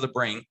comes out of the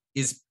brain,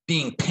 is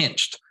being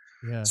pinched.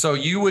 Yeah. So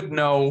you would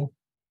know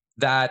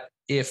that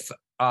if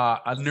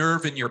a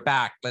nerve in your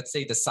back, let's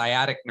say the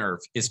sciatic nerve,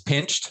 is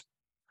pinched,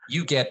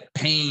 you get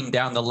pain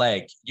down the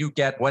leg. You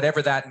get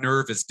whatever that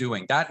nerve is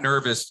doing. That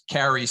nerve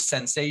carries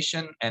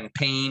sensation and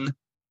pain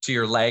to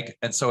your leg.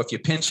 And so if you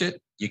pinch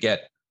it, you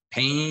get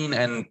pain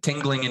and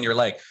tingling in your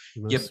leg.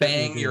 You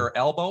bang your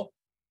elbow,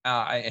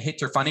 hit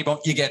your funny bone,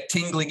 you get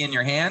tingling in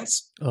your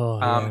hands.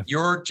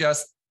 You're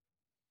just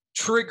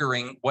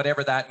triggering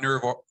whatever that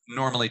nerve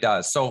normally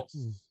does. So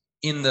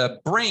in the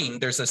brain,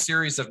 there's a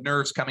series of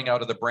nerves coming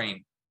out of the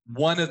brain.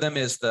 One of them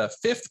is the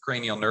 5th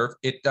cranial nerve.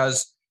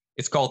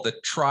 It's called the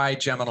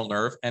trigeminal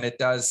nerve, and it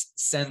does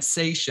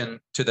sensation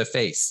to the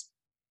face.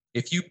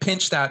 If you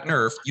pinch that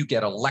nerve, you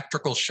get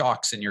electrical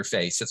shocks in your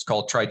face. It's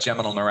called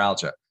trigeminal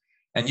neuralgia.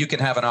 And you can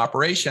have an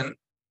operation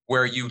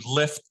where you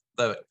lift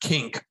the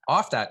kink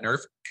off that nerve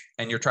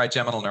and your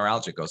trigeminal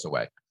neuralgia goes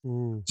away.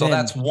 So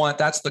that's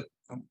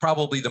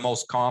probably the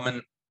most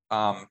common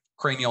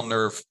cranial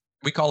nerve.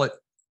 We call it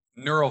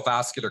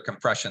neurovascular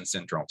compression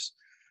syndromes.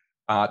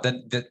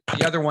 The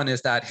other one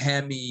is that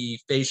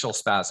hemifacial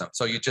spasm.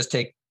 So you just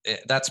take,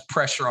 that's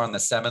pressure on the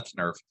 7th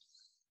nerve.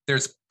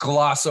 There's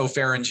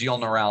glossopharyngeal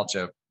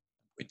neuralgia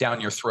down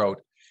your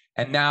throat.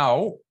 And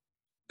now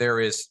there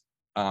is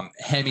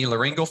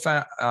hemilaryngeal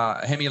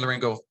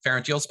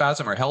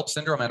spasm or HELP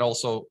syndrome, and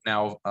also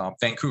now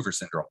Vancouver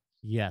syndrome.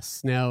 Yes.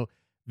 Now,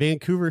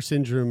 Vancouver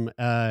syndrome.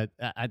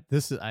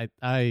 This is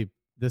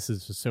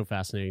just so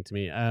fascinating to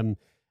me.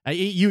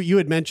 You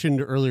had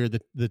mentioned earlier the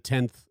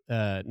 10th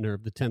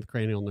nerve, the 10th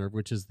cranial nerve,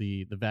 which is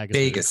the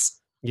vagus.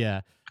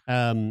 Nerve.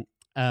 Yeah.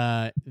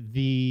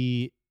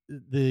 The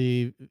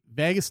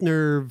vagus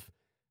nerve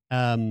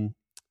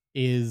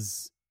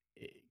is.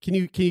 Can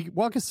you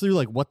walk us through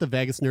like what the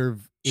vagus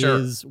nerve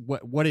is,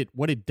 what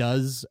it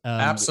does?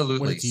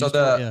 Absolutely. So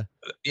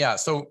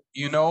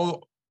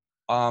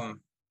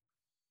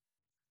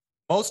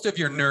most of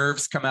your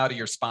nerves come out of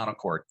your spinal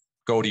cord,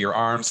 go to your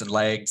arms and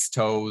legs,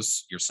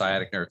 toes, your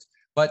sciatic nerves.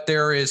 But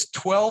there is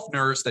 12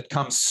 nerves that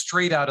come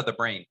straight out of the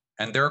brain,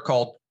 and they're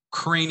called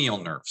cranial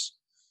nerves.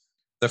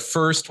 The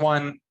first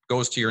one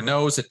goes to your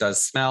nose. It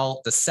does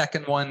smell. The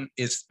second one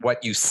is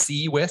what you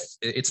see with.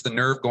 It's the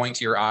nerve going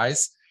to your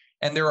eyes.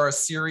 And there are a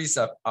series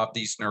of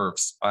these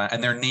nerves,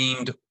 and they're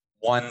named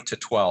 1 to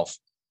 12.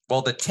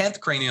 Well, the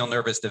 10th cranial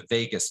nerve is the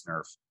vagus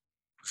nerve.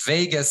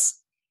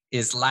 Vagus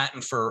is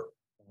Latin for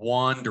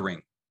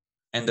wandering.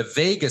 And the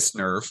vagus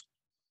nerve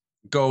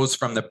goes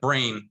from the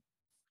brain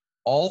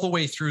all the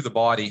way through the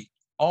body,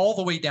 all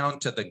the way down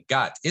to the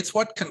gut. It's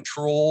what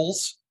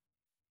controls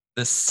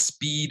the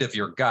speed of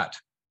your gut.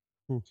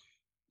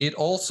 It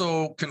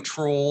also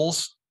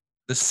controls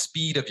the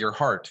speed of your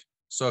heart.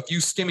 So if you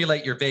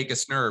stimulate your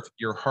vagus nerve,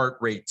 your heart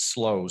rate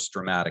slows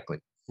dramatically.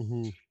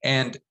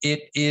 And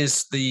it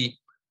is the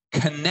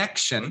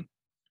connection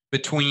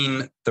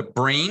between the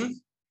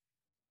brain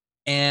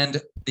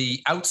and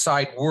the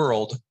outside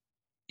world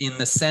in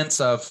the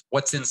sense of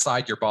what's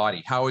inside your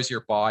body. How is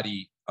your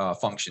body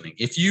functioning?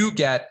 If you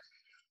get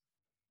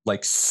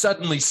like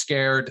suddenly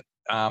scared,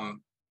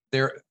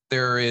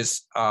 there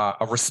is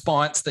a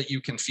response that you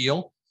can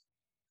feel.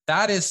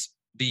 That is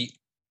the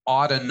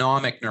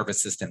autonomic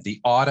nervous system, the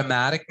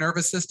automatic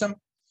nervous system.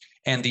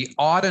 And the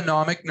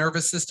autonomic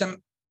nervous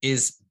system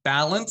is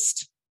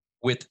balanced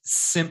with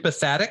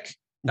sympathetic,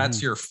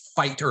 that's your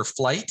fight or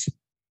flight,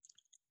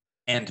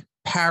 and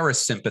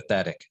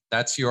parasympathetic,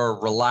 that's your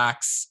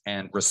relax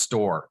and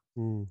restore.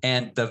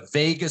 And the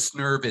vagus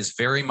nerve is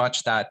very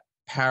much that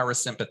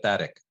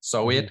parasympathetic.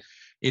 So it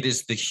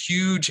is the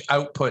huge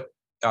output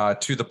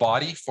to the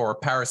body for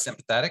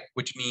parasympathetic,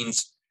 which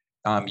means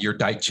you're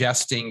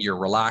digesting, you're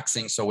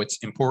relaxing. So it's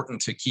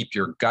important to keep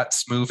your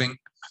guts moving.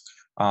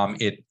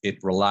 It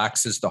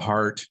relaxes the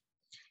heart.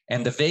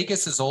 And the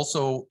vagus is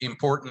also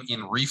important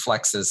in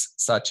reflexes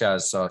such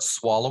as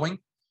swallowing,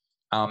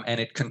 and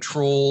it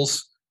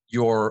controls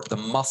the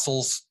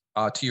muscles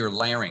to your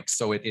larynx.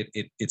 So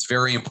it's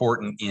very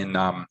important in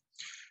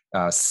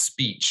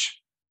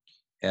speech.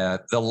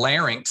 The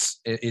larynx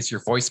is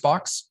your voice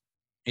box.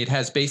 It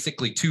has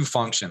basically 2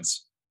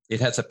 functions.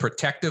 It has a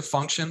protective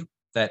function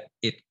that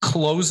it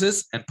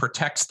closes and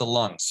protects the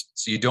lungs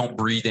so you don't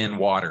breathe in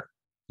water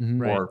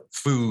or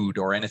food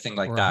or anything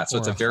like that. So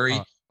it's a very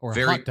Or a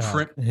very hot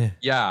dog. It's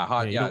you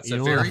a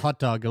don't very want a hot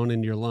dog going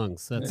into your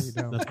lungs. That's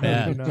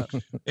bad.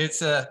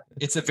 it's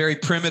a very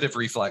primitive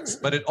reflex,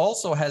 but it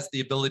also has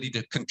the ability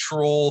to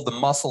control the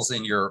muscles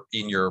in your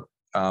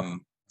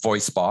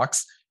voice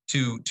box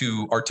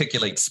to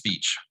articulate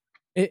speech.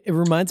 It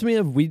reminds me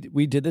of we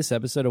did this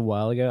episode a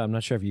while ago. I'm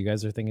not sure if you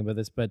guys are thinking about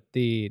this, but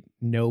the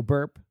no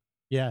burp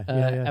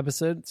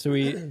episode. So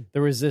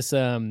there was this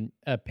a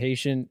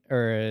patient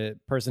or a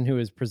person who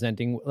was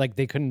presenting like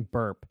they couldn't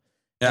burp.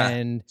 Yeah.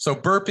 And so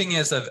burping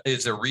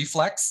is a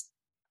reflex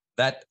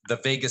that the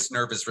vagus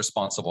nerve is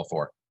responsible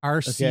for.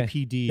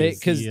 RCPD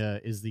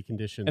is the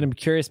condition. And I'm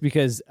curious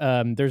because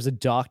there's a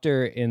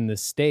doctor in the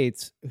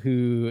States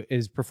who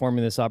is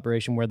performing this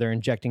operation where they're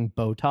injecting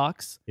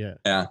Botox.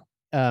 Yeah.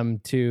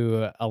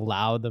 To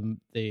allow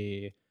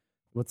the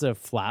what's a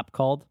flap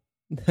called?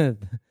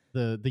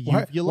 The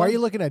why are you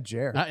looking at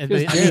Jared? I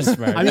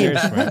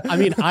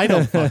mean, I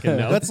don't fucking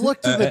know. Let's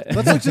look to the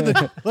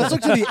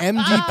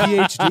MD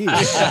PhD.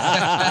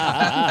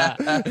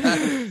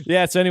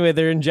 Yeah. So anyway,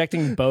 they're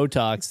injecting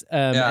Botox,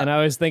 and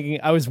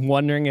I was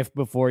wondering if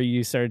before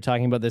you started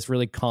talking about this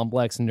really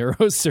complex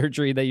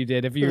neurosurgery that you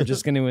did, if you were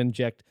just going to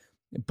inject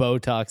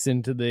Botox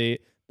into the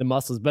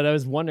muscles. But I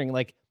was wondering,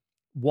 like,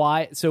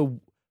 why? So,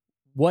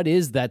 what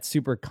is that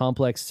super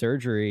complex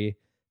surgery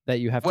that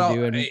you have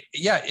to do?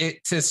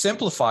 To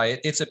simplify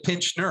it, it's a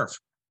pinched nerve.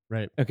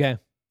 Right. Okay.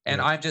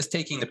 And I'm just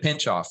taking the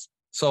pinch off.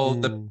 So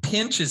the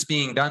pinch is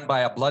being done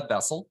by a blood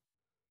vessel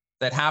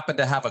that happened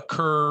to have a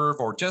curve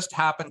or just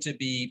happened to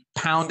be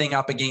pounding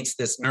up against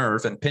this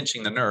nerve and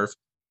pinching the nerve.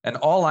 And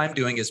all I'm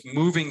doing is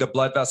moving the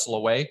blood vessel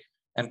away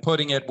and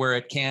putting it where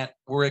it can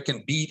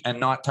beat and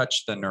not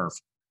touch the nerve.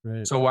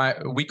 Right.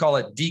 So we call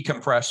it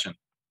decompression.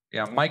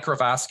 Yeah,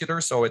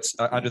 microvascular. So it's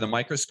under the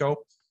microscope.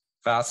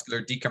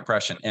 Vascular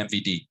decompression,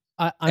 MVD.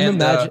 I'm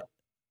imagining.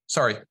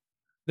 Sorry.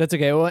 That's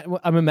okay. Well,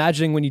 I'm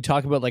imagining when you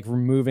talk about like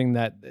removing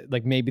that,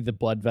 like maybe the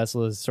blood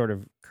vessel is sort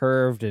of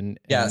curved and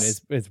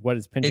is what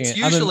is pinching. It's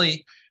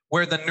usually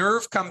where the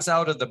nerve comes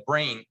out of the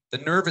brain. The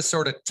nerve is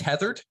sort of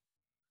tethered.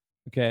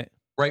 Okay.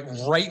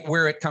 Right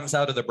where it comes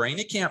out of the brain,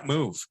 it can't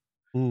move.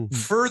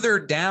 Further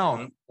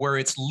down where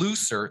it's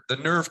looser, the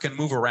nerve can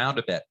move around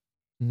a bit.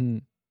 Mm-hmm.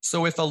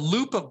 So if a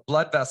loop of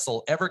blood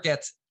vessel ever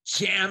gets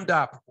jammed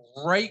up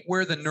right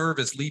where the nerve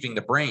is leaving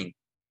the brain,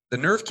 the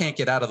nerve can't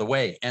get out of the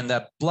way, and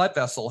the blood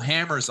vessel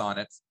hammers on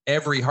it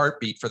every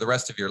heartbeat for the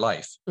rest of your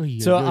life.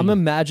 So I'm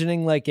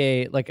imagining like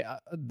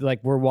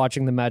we're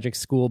watching the Magic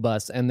School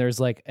Bus, and there's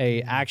like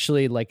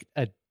actually like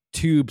a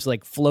tubes,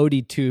 like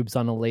floaty tubes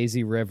on a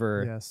lazy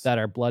river that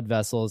are blood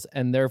vessels,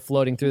 and they're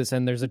floating through this,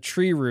 and there's a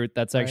tree root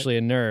that's actually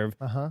a nerve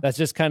that's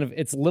just kind of,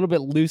 it's a little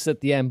bit loose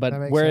at the end,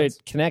 but where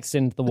it connects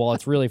into the wall,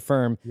 it's really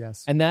firm.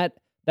 And that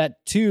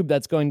tube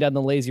that's going down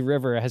the lazy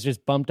river has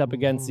just bumped up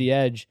against the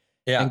edge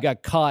and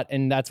got caught,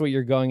 and that's what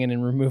you're going in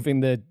and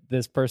removing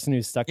this person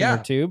who's stuck in your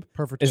tube.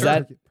 Perfect. Is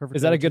that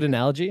a good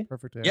analogy?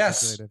 Perfect.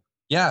 Yes.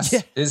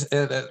 Is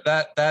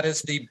that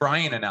is the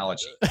Brian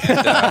analogy,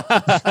 and,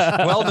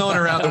 well known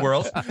around the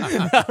world.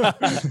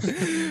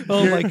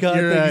 Oh my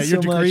God!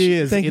 Your degree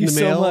is in the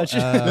mail.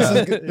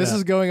 This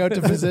is going out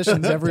to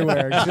physicians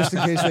everywhere, just in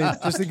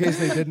case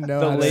they didn't know.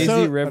 The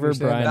lazy river,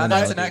 Brian.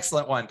 That's an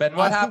excellent one. But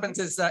what happens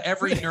is that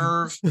every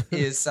nerve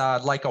is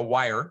like a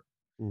wire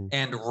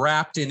and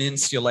wrapped in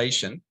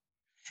insulation,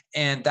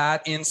 and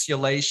that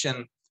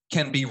insulation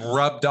can be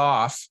rubbed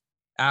off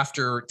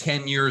after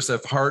 10 years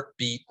of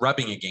heartbeat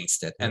rubbing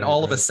against it. And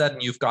all of a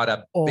sudden you've got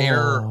a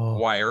bare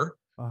wire,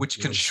 which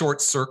can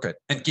short circuit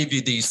and give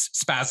you these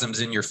spasms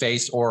in your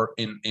face, or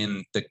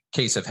in the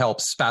case of HELP,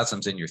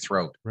 spasms in your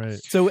throat. Right.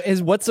 So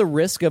what's the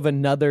risk of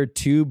another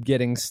tube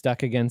getting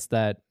stuck against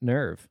that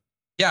nerve?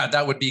 Yeah,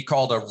 that would be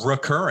called a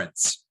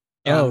recurrence.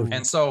 Yeah.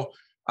 And so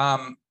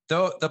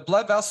the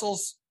blood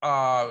vessels,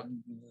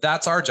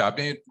 that's our job.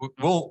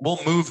 We'll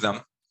move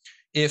them.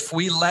 If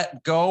we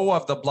let go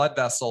of the blood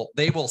vessel,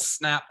 they will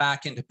snap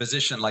back into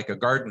position like a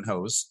garden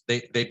hose.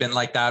 They've been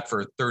like that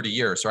for 30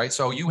 years, right?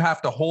 So you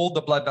have to hold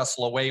the blood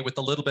vessel away with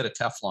a little bit of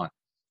Teflon.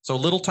 So a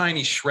little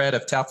tiny shred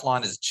of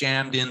Teflon is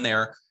jammed in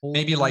there,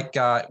 maybe like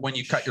when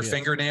you cut your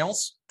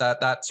fingernails,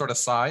 that sort of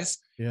size,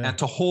 and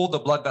to hold the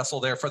blood vessel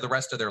there for the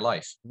rest of their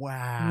life.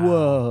 Wow.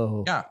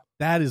 Whoa. Yeah.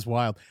 That is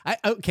wild.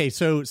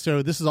 So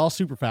this is all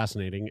super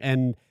fascinating,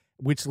 and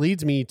which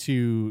leads me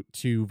to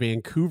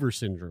Vancouver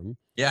syndrome.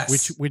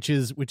 Yes, which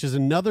is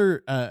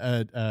another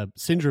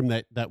syndrome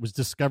that was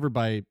discovered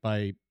by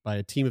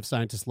a team of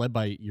scientists led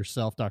by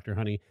yourself, Dr.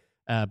 Honey,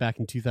 back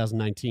in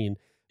 2019.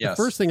 Yes.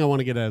 The first thing I want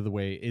to get out of the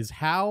way is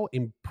how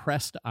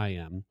impressed I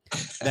am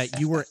that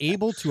you were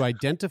able to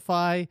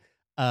identify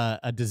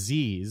a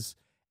disease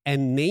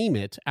and name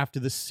it after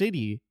the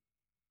city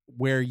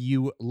where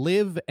you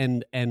live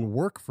and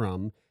work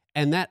from,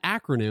 and that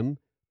acronym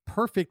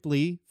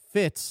perfectly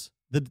fits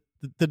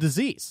the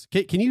disease.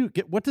 Can you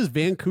get, what does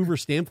Vancouver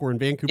stand for in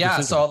Vancouver?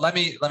 Yeah, syndrome? so let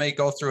me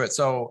go through it.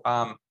 So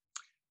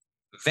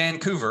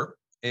Vancouver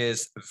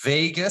is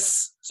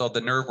vagus, so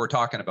the nerve we're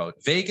talking about,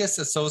 vagus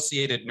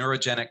associated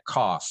neurogenic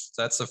cough.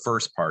 So that's the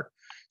first part.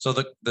 So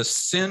the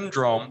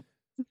syndrome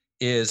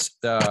is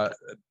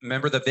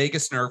remember the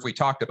vagus nerve? We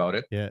talked about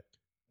it. Yeah.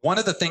 One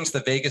of the things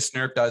the vagus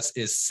nerve does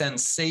is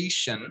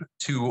sensation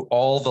to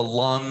all the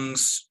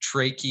lungs,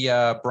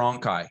 trachea,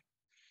 bronchi.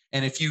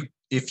 And if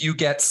you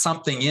get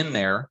something in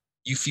there,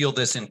 you feel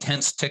this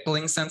intense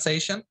tickling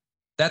sensation.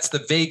 That's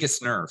the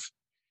vagus nerve.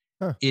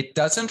 Huh. It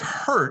doesn't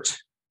hurt,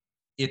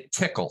 it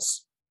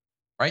tickles.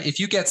 Right? If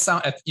you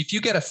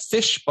get a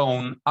fish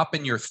bone up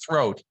in your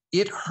throat,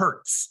 it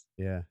hurts.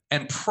 Yeah.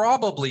 And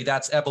probably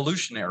that's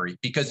evolutionary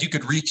because you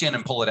could reach in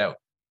and pull it out.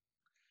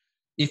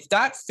 If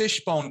that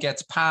fish bone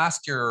gets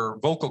past your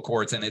vocal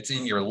cords and it's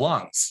in your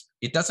lungs,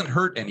 it doesn't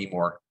hurt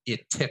anymore.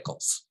 It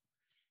tickles.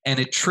 And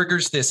it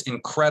triggers this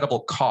incredible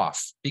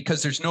cough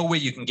because there's no way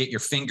you can get your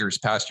fingers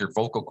past your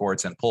vocal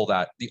cords and pull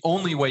that. The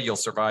only way you'll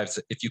survive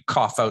is if you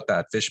cough out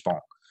that fish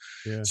bone.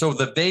 Yeah. So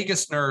the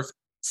vagus nerve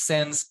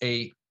sends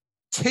a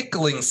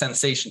tickling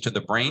sensation to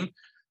the brain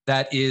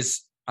that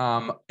is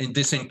in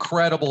this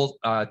incredible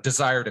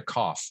desire to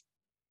cough.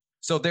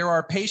 So there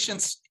are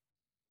patients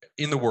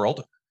in the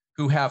world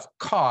who have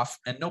cough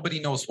and nobody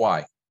knows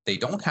why. They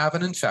don't have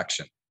an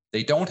infection.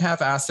 They don't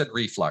have acid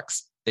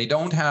reflux. They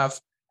don't have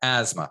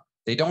asthma.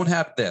 They don't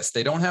have this.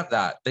 They don't have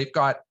that. They've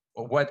got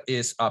what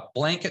is a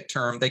blanket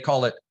term. They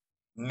call it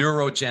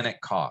neurogenic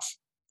cough.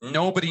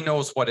 Nobody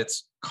knows what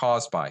it's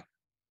caused by.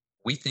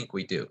 We think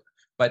we do,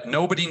 but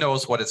nobody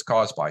knows what it's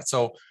caused by.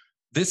 So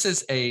this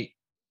is a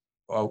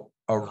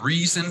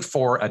reason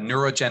for a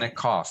neurogenic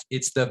cough.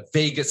 It's the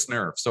vagus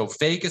nerve. So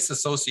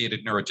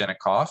vagus-associated neurogenic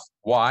cough.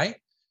 Why?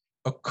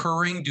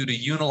 Occurring due to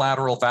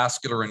unilateral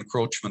vascular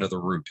encroachment of the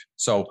root.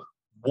 So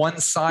one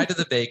side of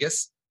the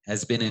vagus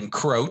has been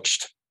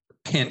encroached,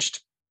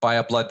 pinched by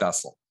a blood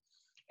vessel.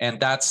 And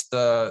that's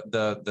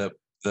the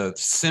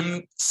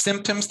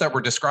symptoms that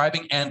we're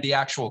describing and the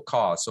actual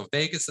cause. So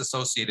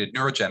vagus-associated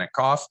neurogenic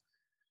cough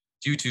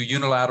due to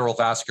unilateral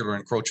vascular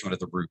encroachment of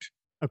the root.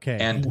 Okay.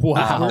 And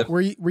wow. Were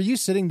you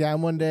sitting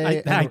down one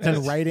day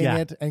and writing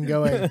it and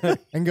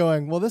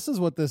going, well, this is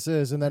what this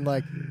is, and then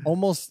like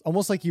almost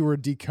like you were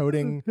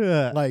decoding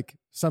like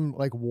some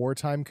like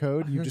wartime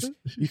code. You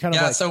kind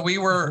of so we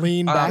were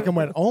leaned back and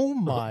went, oh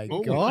my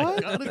god,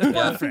 it's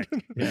perfect.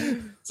 Yeah.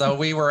 So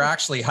we were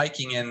actually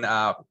hiking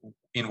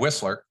in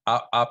Whistler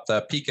up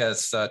the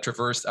Picas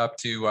Traverse up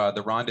to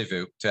the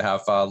Rendezvous to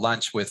have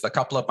lunch with a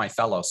couple of my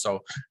fellows.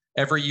 So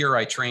every year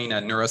I train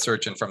a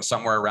neurosurgeon from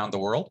somewhere around the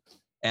world.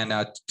 And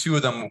two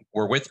of them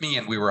were with me,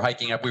 and we were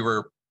hiking up. We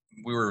were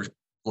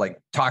like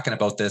talking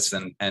about this,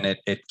 and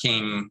it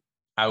came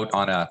out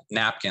on a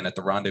napkin at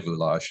the Rendezvous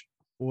Lodge.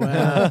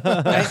 Wow,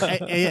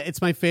 it's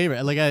my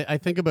favorite. Like I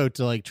think about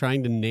like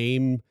trying to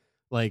name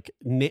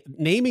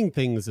naming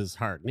things is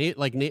hard.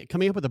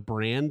 Coming up with a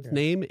brand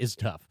name is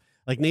tough.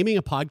 Like naming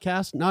a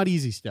podcast, not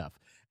easy stuff.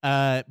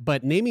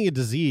 But naming a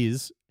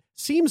disease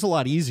seems a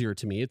lot easier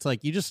to me. It's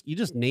like you just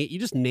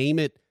name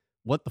it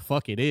what the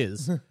fuck it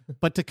is.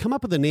 But to come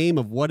up with a name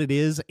of what it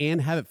is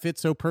and have it fit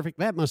so perfect,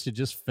 that must have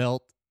just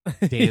felt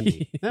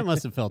dandy. That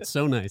must have felt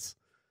so nice.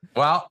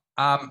 Well,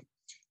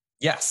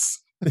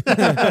 yes. But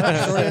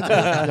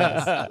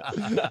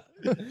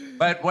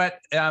what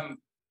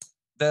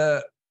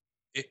the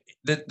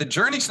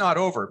journey's not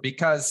over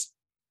because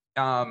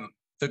the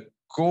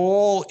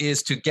goal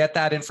is to get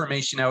that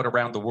information out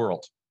around the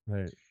world.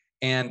 Right.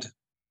 And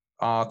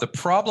the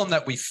problem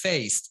that we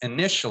faced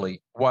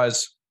initially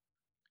was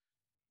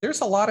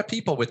there's a lot of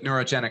people with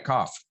neurogenic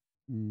cough.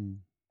 Mm.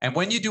 And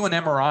when you do an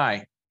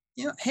MRI,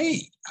 you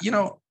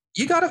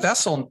got a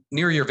vessel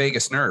near your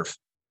vagus nerve.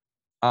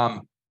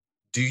 Do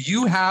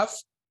you have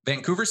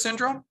Vancouver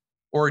syndrome,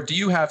 or do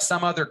you have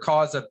some other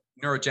cause of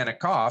neurogenic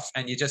cough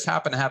and you just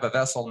happen to have a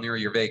vessel near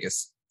your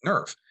vagus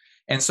nerve?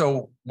 And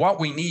so what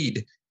we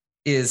need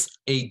is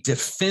a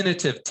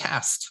definitive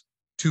test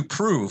to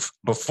prove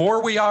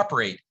before we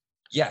operate,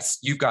 yes,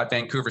 you've got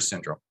Vancouver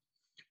syndrome.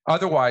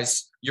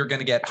 Otherwise, you're going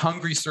to get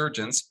hungry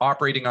surgeons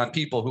operating on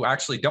people who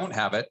actually don't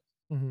have it.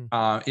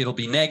 Mm-hmm. It'll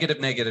be negative,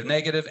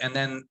 and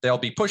then there'll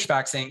be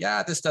pushback saying,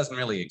 yeah, this doesn't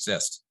really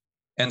exist.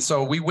 And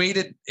so we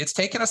waited. It's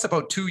taken us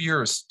about 2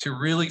 years to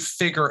really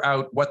figure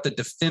out what the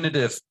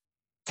definitive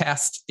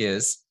test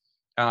is.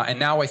 And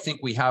now I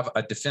think we have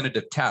a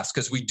definitive test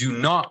because we do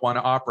not want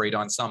to operate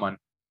on someone,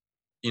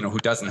 who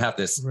doesn't have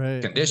this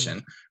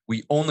condition.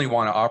 We only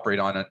want to operate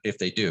on it if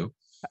they do.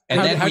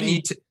 And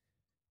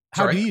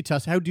How do you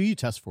test? How do you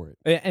test for it?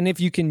 And if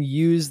you can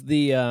use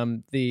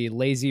the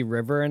lazy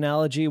river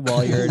analogy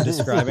while you're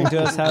describing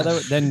to us how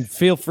that, then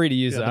feel free to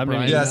use it.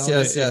 Yes.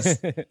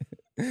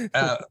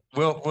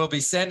 We'll be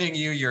sending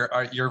you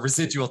your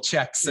residual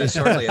checks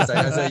shortly as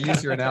I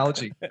use your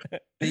analogy.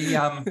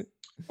 The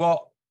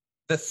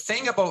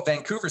thing about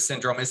Vancouver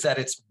syndrome is that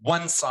it's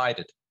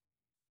one-sided,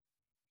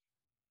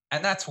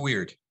 and that's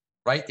weird,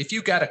 right? If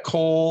you got a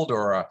cold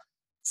or a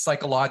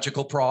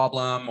psychological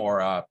problem or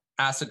a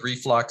acid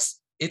reflux,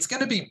 it's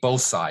going to be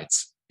both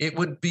sides. It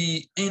would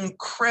be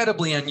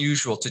incredibly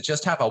unusual to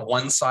just have a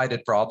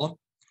one-sided problem.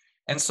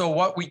 And so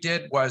what we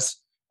did was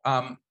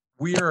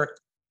we're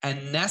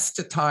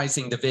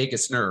anesthetizing the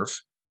vagus nerve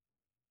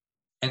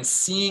and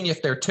seeing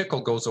if their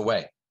tickle goes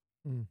away.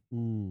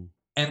 Mm.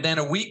 And then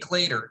a week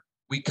later,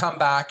 we come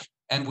back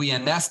and we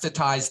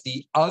anesthetize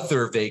the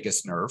other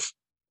vagus nerve.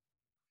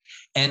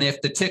 And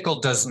if the tickle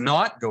does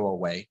not go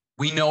away,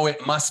 we know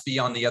it must be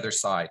on the other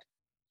side.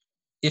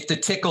 If the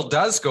tickle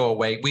does go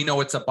away, we know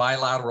it's a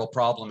bilateral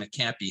problem. It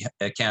can't be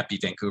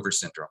Vancouver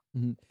syndrome.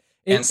 Mm-hmm.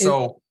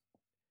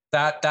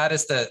 That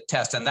is the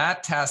test. And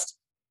that test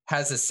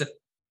has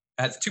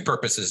two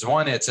purposes.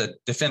 One, it's a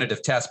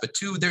definitive test, but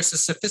two, there's a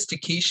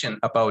sophistication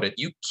about it.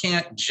 You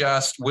can't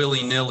just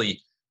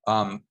willy-nilly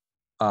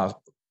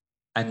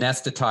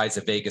anesthetize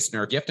a vagus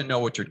nerve. You have to know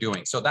what you're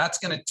doing. So that's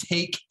going to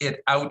take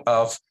it out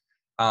of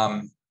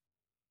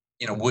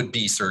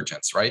would-be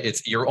surgeons,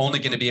 right? You're only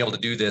going to be able to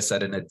do this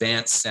at an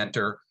advanced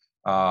center,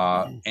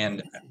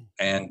 and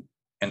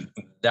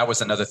that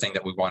was another thing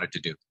that we wanted to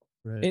do.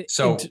 Right.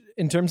 So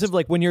in terms of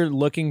like when you're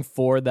looking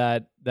for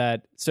that,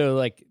 so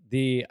like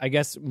I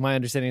guess my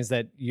understanding is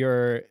that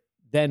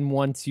then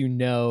once you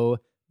know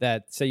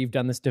that, say you've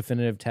done this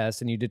definitive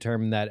test and you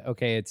determine that,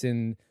 okay, it's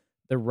in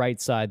the right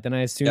side, then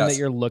I assume that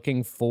you're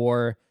looking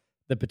for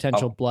the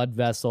potential blood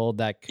vessel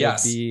that could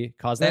be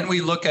causing. Then we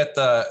look at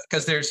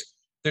because there's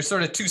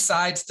sort of two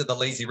sides to the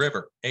lazy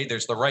river. Hey,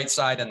 there's the right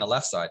side and the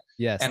left side.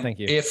 Yes, and thank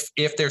you.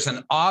 If there's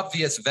an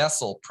obvious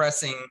vessel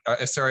pressing,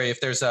 if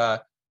there's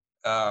a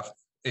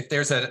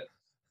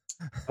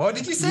what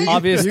did you say?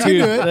 Obvious tube.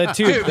 The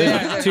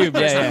tube.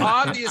 There's an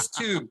obvious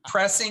tube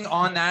pressing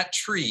on that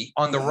tree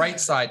on the right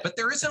side, but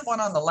there isn't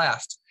one on the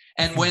left.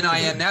 And when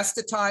I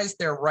anesthetized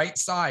their right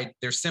side,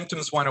 their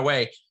symptoms went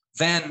away.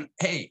 Then,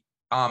 hey,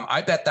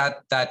 I bet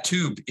that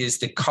tube is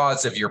the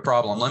cause of your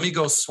problem. Let me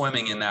go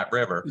swimming in that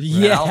river.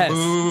 Yes. And I'll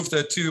move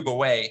the tube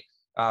away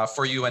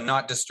for you and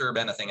not disturb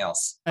anything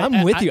else.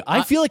 I'm with you.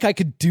 I feel like I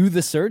could do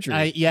the surgery.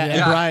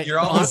 And Brian, you're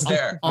almost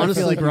there.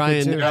 Honestly, like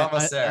Brian, you're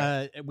almost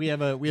there. We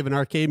have an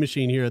arcade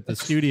machine here at the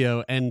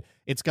studio, and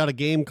it's got a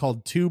game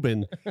called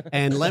Tubin.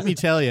 And let me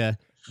tell you,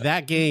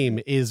 that game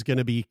is going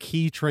to be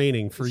key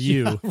training for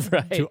you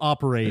to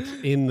operate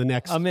in the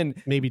next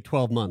maybe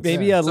 12 months.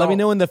 Maybe let me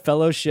know when the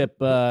fellowship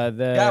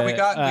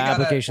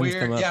applications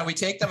come up. Yeah, we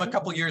take them a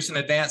couple years in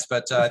advance,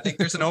 but I think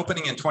there's an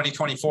opening in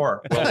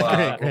 2024.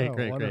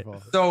 Great.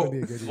 So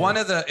one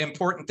of the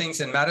important things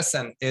in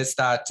medicine is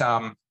that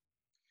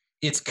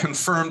it's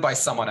confirmed by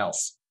someone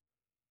else,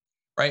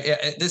 right?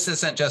 This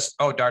isn't just,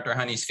 Dr.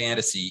 Honey's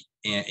fantasy,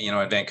 in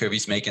Vancouver,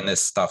 he's making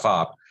this stuff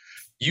up.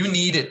 You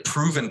need it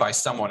proven by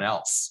someone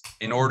else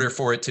in order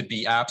for it to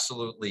be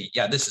absolutely,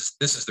 this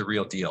is the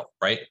real deal,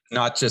 right?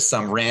 Not just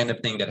some random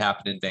thing that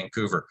happened in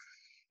Vancouver.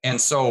 And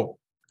so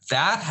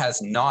that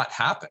has not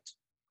happened.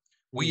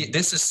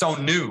 This is so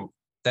new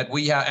that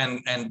we have,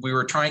 and we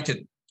were trying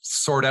to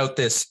sort out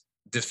this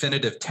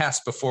definitive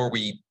test before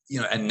we,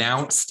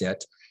 announced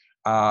it.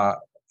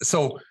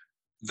 So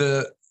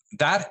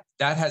that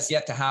has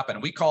yet to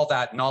happen. We call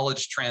that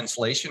knowledge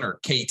translation, or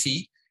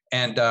KT.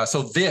 And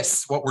so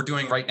what we're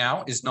doing right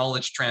now is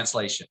knowledge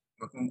translation,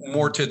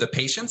 more to the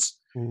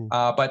patients.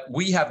 But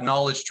we have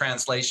knowledge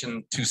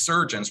translation to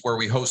surgeons where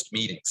we host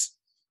meetings.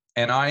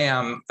 And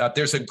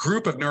there's a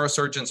group of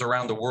neurosurgeons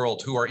around the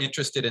world who are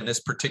interested in this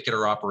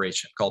particular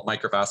operation called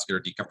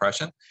microvascular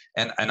decompression.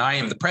 And I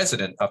am the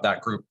president of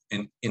that group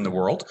in the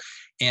world.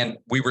 And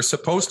we were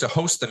supposed to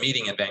host the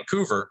meeting in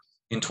Vancouver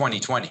in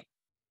 2020.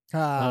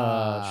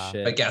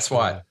 Shit. But guess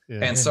what?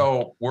 And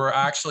so we're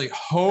actually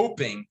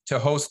hoping to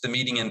host the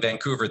meeting in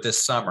Vancouver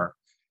this summer.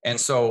 And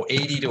so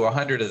 80 to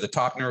 100 of the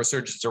top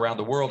neurosurgeons around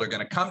the world are going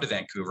to come to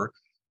Vancouver,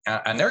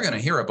 and they're going to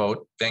hear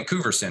about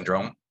Vancouver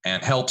syndrome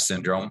and HELP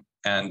syndrome,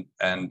 and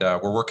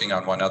we're working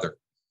on one other.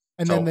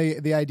 And then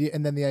the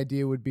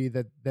idea would be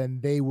that then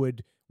they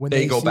would, when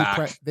they go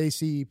back, they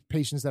see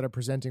patients that are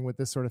presenting with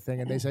this sort of thing,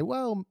 and they say,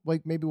 well,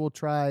 like maybe we'll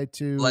try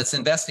to let's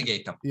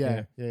investigate them.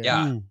 Yeah.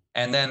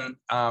 And then,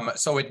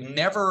 so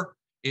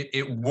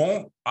it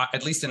won't,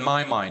 at least in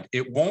my mind,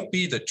 it won't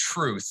be the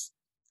truth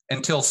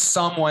until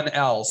someone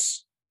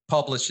else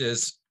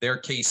publishes their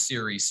case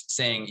series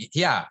saying,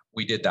 yeah,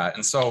 we did that.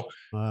 And so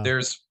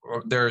there's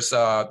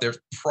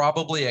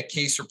probably a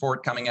case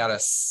report coming out of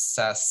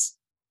Saskatoon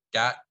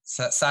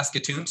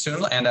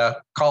soon, and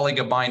a colleague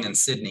of mine in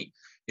Sydney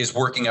is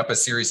working up a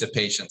series of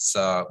patients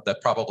that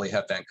probably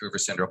have Vancouver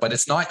syndrome, but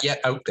it's not yet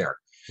out there.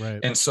 Right.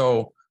 And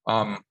so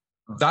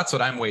that's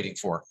what I'm waiting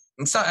for.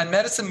 And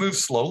medicine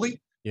moves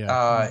slowly.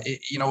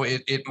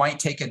 It might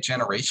take a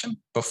generation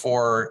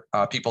before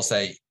people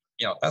say,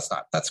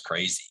 that's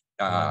crazy.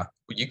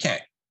 You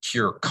can't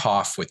cure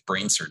cough with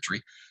brain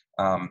surgery.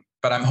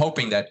 But I'm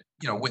hoping that,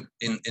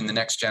 in the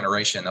next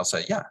generation, they'll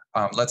say,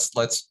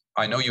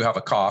 I know you have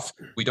a cough.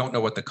 We don't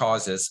know what the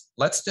cause is.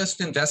 Let's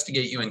just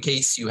investigate you in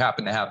case you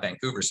happen to have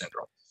Vancouver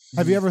syndrome.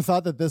 Have you ever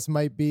thought that this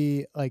might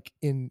be like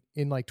in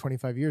like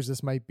 25 years,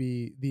 this might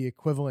be the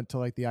equivalent to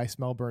like the I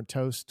Smell Burnt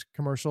Toast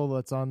commercial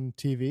that's on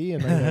TV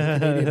and like a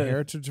Canadian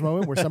Heritage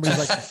moment where somebody's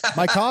like,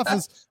 my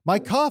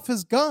cough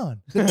is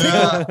gone.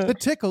 The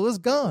tickle is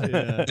gone.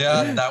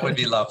 Yeah, that would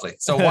be lovely.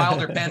 So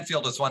Wilder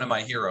Penfield is one of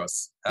my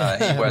heroes.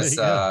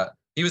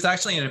 He was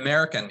actually an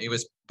American. He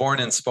was born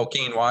in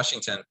Spokane,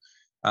 Washington.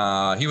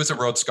 He was a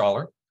Rhodes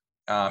Scholar.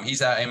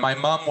 And my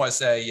mom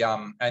was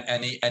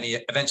and he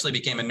eventually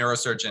became a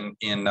neurosurgeon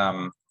in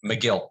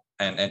McGill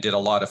and did a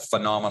lot of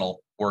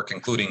phenomenal work,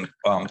 including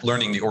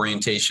learning the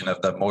orientation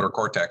of the motor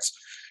cortex.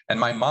 And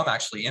my mom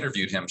actually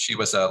interviewed him. She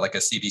was like a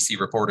CBC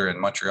reporter in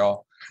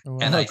Montreal. Oh,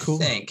 and I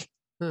think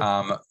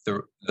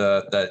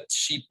that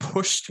she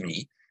pushed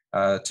me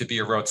to be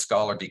a Rhodes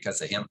Scholar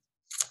because of him.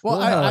 Well,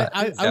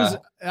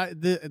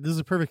 this is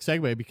a perfect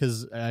segue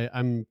because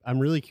I'm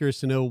really curious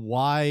to know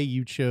why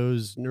you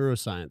chose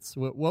neuroscience.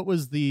 What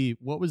was the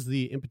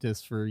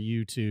impetus for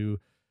you to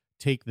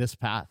take this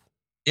path?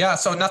 Yeah,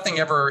 so nothing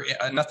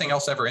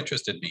else ever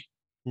interested me.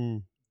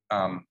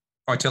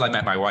 Until I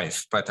met my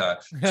wife, but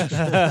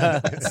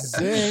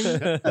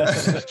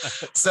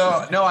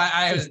so no,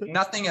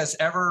 nothing has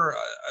ever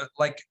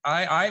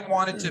I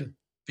wanted to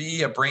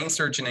be a brain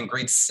surgeon in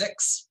grade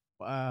 6.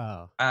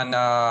 Wow. And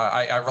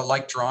I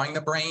like drawing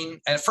the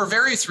brain, and for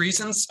various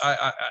reasons,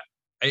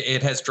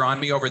 it has drawn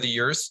me over the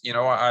years. You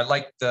know, I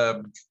like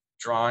the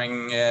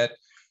drawing it.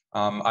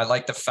 I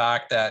like the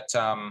fact that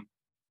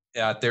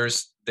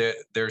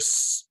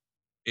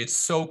it's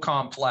so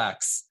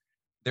complex.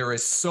 There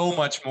is so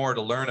much more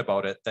to learn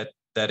about it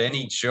that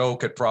any Joe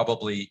could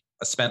probably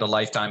spend a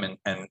lifetime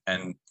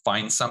and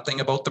find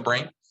something about the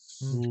brain.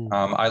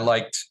 I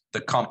liked the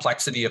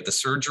complexity of the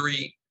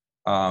surgery.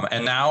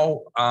 And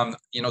now,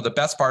 the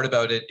best part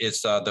about it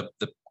is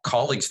the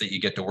colleagues that you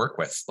get to work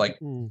with. Like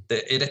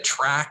it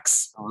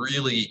attracts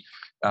really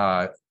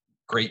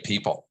great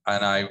people,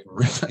 and I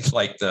really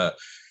like the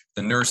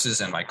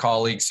nurses and my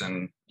colleagues,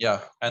 and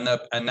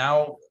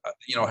now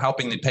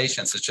helping the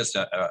patients is just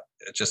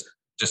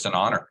an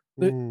honor.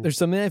 There's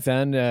something I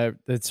found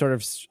that sort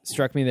of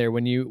struck me there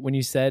when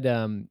you said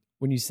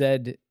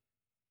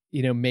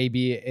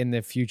maybe in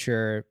the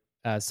future.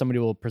 Somebody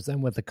will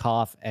present with a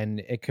cough and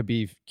it could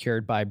be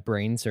cured by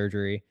brain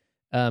surgery.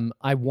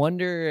 I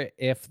wonder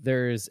if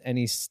there's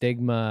any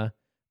stigma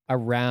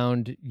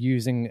around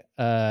using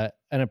an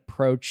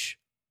approach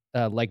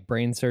like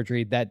brain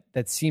surgery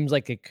that seems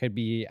like it could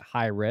be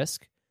high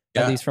risk,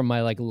 at least from my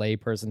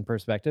layperson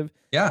perspective.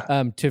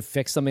 Yeah. To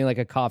fix something like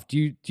a cough,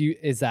 do you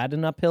is that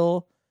an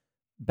uphill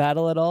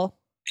battle at all?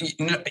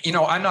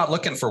 I'm not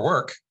looking for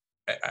work.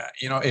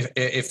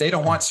 If they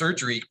don't want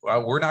surgery,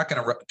 we're not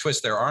going to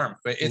twist their arm,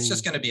 but it's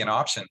just going to be an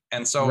option.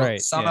 And so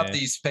of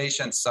these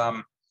patients,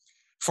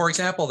 for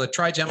example, the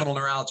trigeminal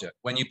neuralgia,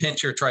 when you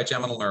pinch your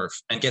trigeminal nerve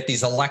and get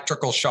these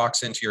electrical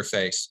shocks into your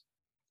face,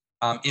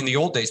 in the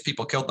old days,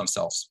 people killed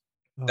themselves.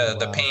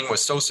 The pain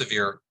was so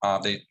severe.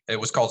 It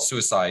was called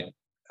suicide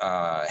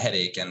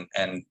headache,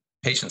 and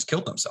patients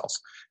killed themselves.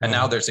 And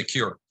now there's a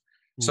cure.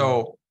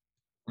 So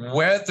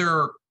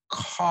whether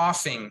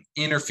coughing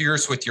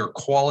interferes with your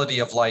quality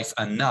of life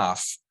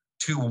enough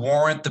to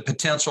warrant the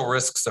potential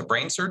risks of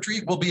brain surgery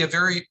will be a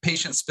very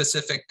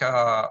patient-specific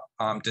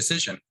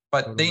decision.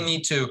 But they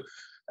need to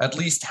at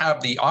least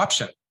have the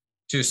option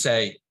to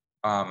say,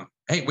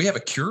 hey, we have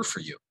a cure for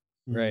you.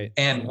 Right.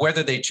 And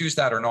whether they choose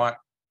that or not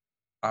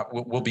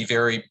will be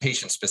very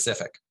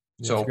patient-specific.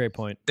 That's a great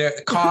point.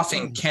 The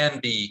coughing can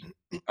be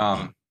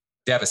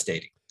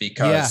devastating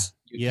because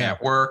you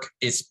can't work.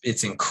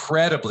 It's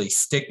incredibly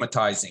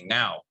stigmatizing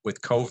now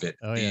with COVID.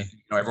 Oh, yeah.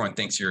 Everyone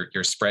thinks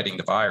you're spreading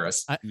the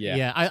virus. I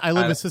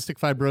live with cystic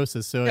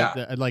fibrosis, so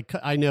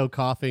I know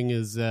coughing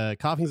is a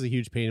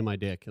huge pain in my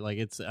dick. Like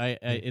I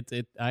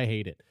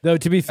hate it. Though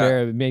to be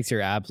fair, it makes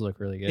your abs look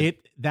really good.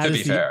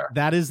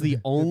 That is the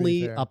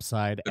only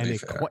upside, and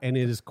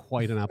it is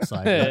quite an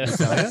upside.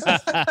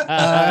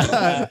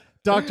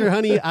 Dr.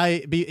 Honey,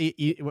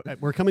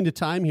 we're coming to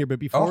time here, but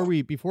before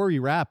we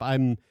wrap,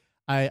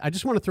 I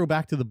just want to throw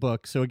back to the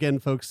book. So again,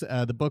 folks,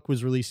 the book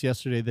was released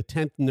yesterday, The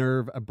 10th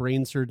Nerve, A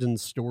Brain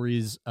Surgeon's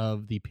Stories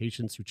of the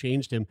Patients Who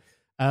Changed Him.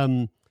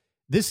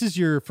 This is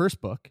your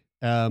first book.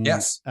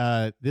 Yes.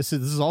 This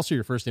is also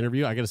your first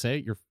interview. I got to say,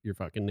 you're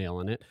fucking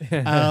nailing it.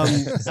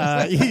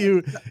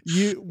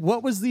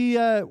 What was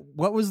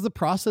the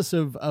process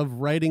of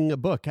writing a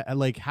book?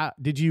 Like, how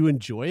did you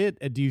enjoy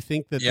it? Do you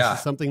think that this is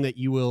something that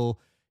you will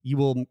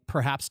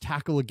perhaps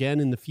tackle again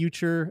in the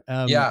future?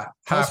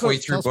 Halfway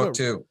through book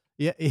 2.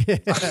 Yeah.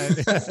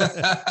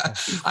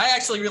 I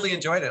actually really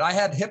enjoyed it. I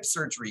had hip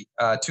surgery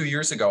 2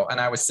 years ago, and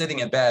I was sitting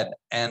in bed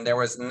and there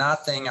was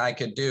nothing I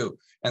could do.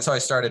 And so I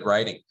started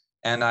writing,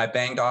 and I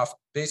banged off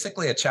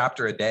basically a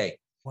chapter a day.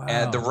 Wow.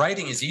 And the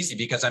writing is easy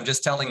because I'm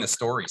just telling the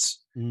stories.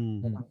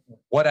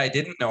 What I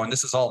didn't know, and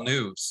this is all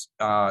new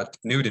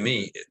to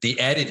me, the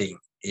editing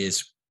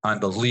is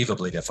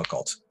unbelievably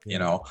difficult,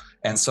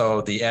 and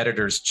so the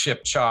editors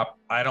chop,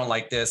 I don't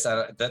like this,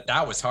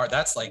 that was hard.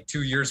 That's like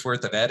 2 years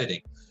worth of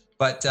editing.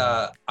 But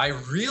I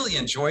really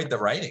enjoyed the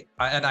writing,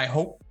 and I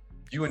hope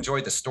you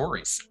enjoyed the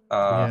stories.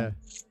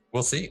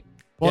 We'll see.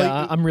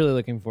 Well, I'm really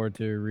looking forward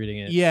to reading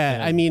it.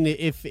 Yeah, I mean,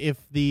 if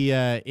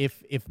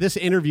this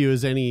interview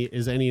is any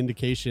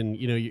indication,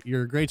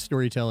 you're a great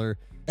storyteller,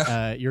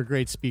 you're a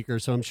great speaker,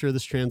 so I'm sure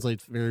this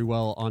translates very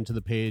well onto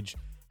the page.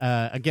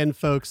 Again,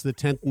 folks, The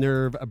 10th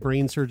Nerve, A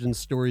Brain Surgeon's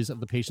Stories of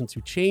the Patients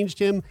Who Changed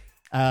Him.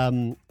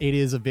 It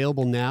is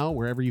available now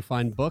wherever you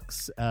find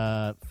books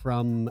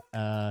from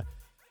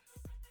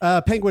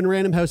Penguin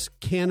Random House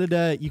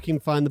Canada. You can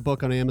find the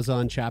book on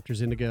Amazon,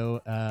 Chapters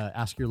Indigo.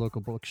 Ask your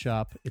local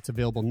bookshop. It's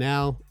available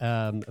now,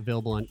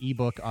 available on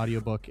ebook,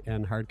 audiobook,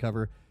 and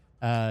hardcover.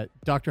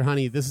 Dr.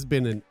 Honey, this has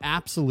been an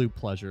absolute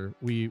pleasure.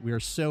 We are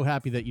so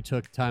happy that you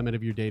took time out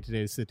of your day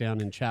today to sit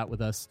down and chat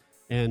with us.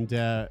 And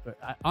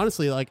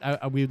honestly,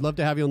 we'd love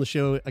to have you on the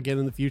show again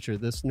in the future.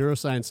 This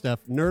neuroscience stuff,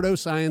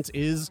 nerdoscience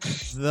is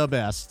the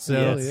best. So It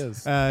really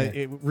is.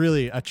 it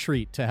really a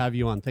treat to have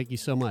you on. Thank you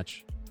so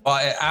much.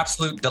 Well,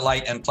 absolute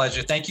delight and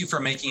pleasure. Thank you for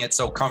making it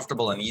so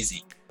comfortable and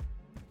easy.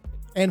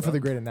 And for the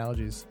great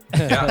analogies.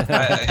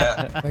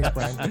 Yeah. Thanks,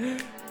 Brian.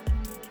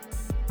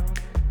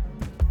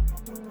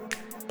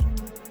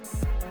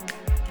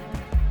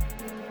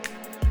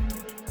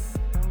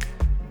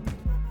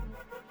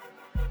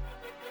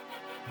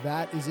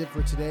 That is it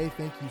for today.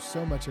 Thank you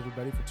so much,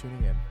 everybody, for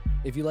tuning in.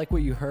 If you like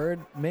what you heard,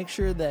 make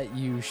sure that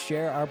you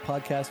share our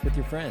podcast with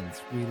your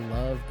friends. We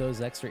love those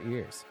extra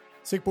ears.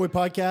 Sick Boy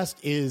Podcast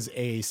is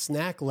a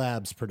Snack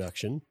Labs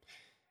production.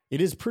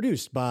 It is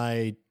produced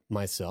by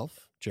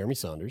myself, Jeremy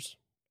Saunders,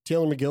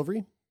 Taylor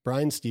McGilvery,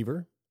 Brian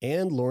Stever,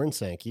 and Lauren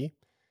Sankey.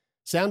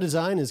 Sound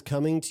design is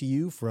coming to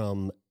you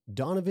from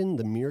Donovan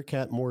the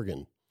Meerkat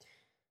Morgan.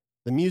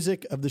 The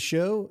music of the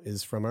show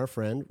is from our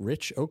friend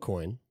Rich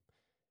O'Coin.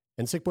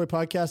 And Sick Boy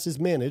Podcast is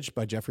managed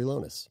by Jeffrey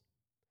Lonis.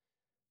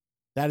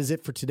 That is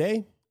it for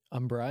today.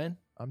 I'm Brian.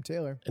 I'm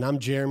Taylor. And I'm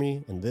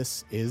Jeremy, and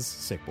this is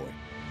Sick Boy.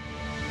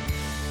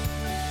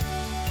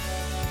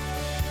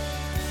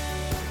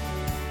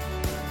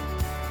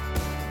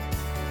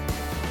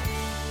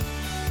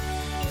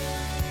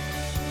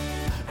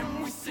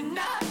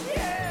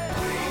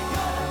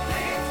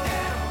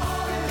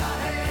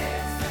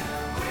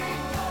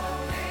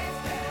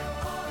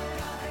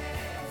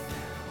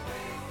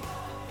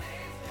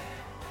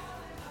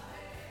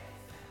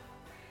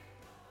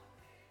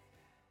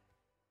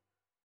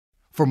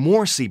 For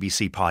more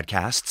CBC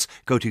podcasts,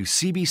 go to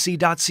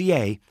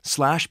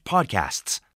cbc.ca/podcasts.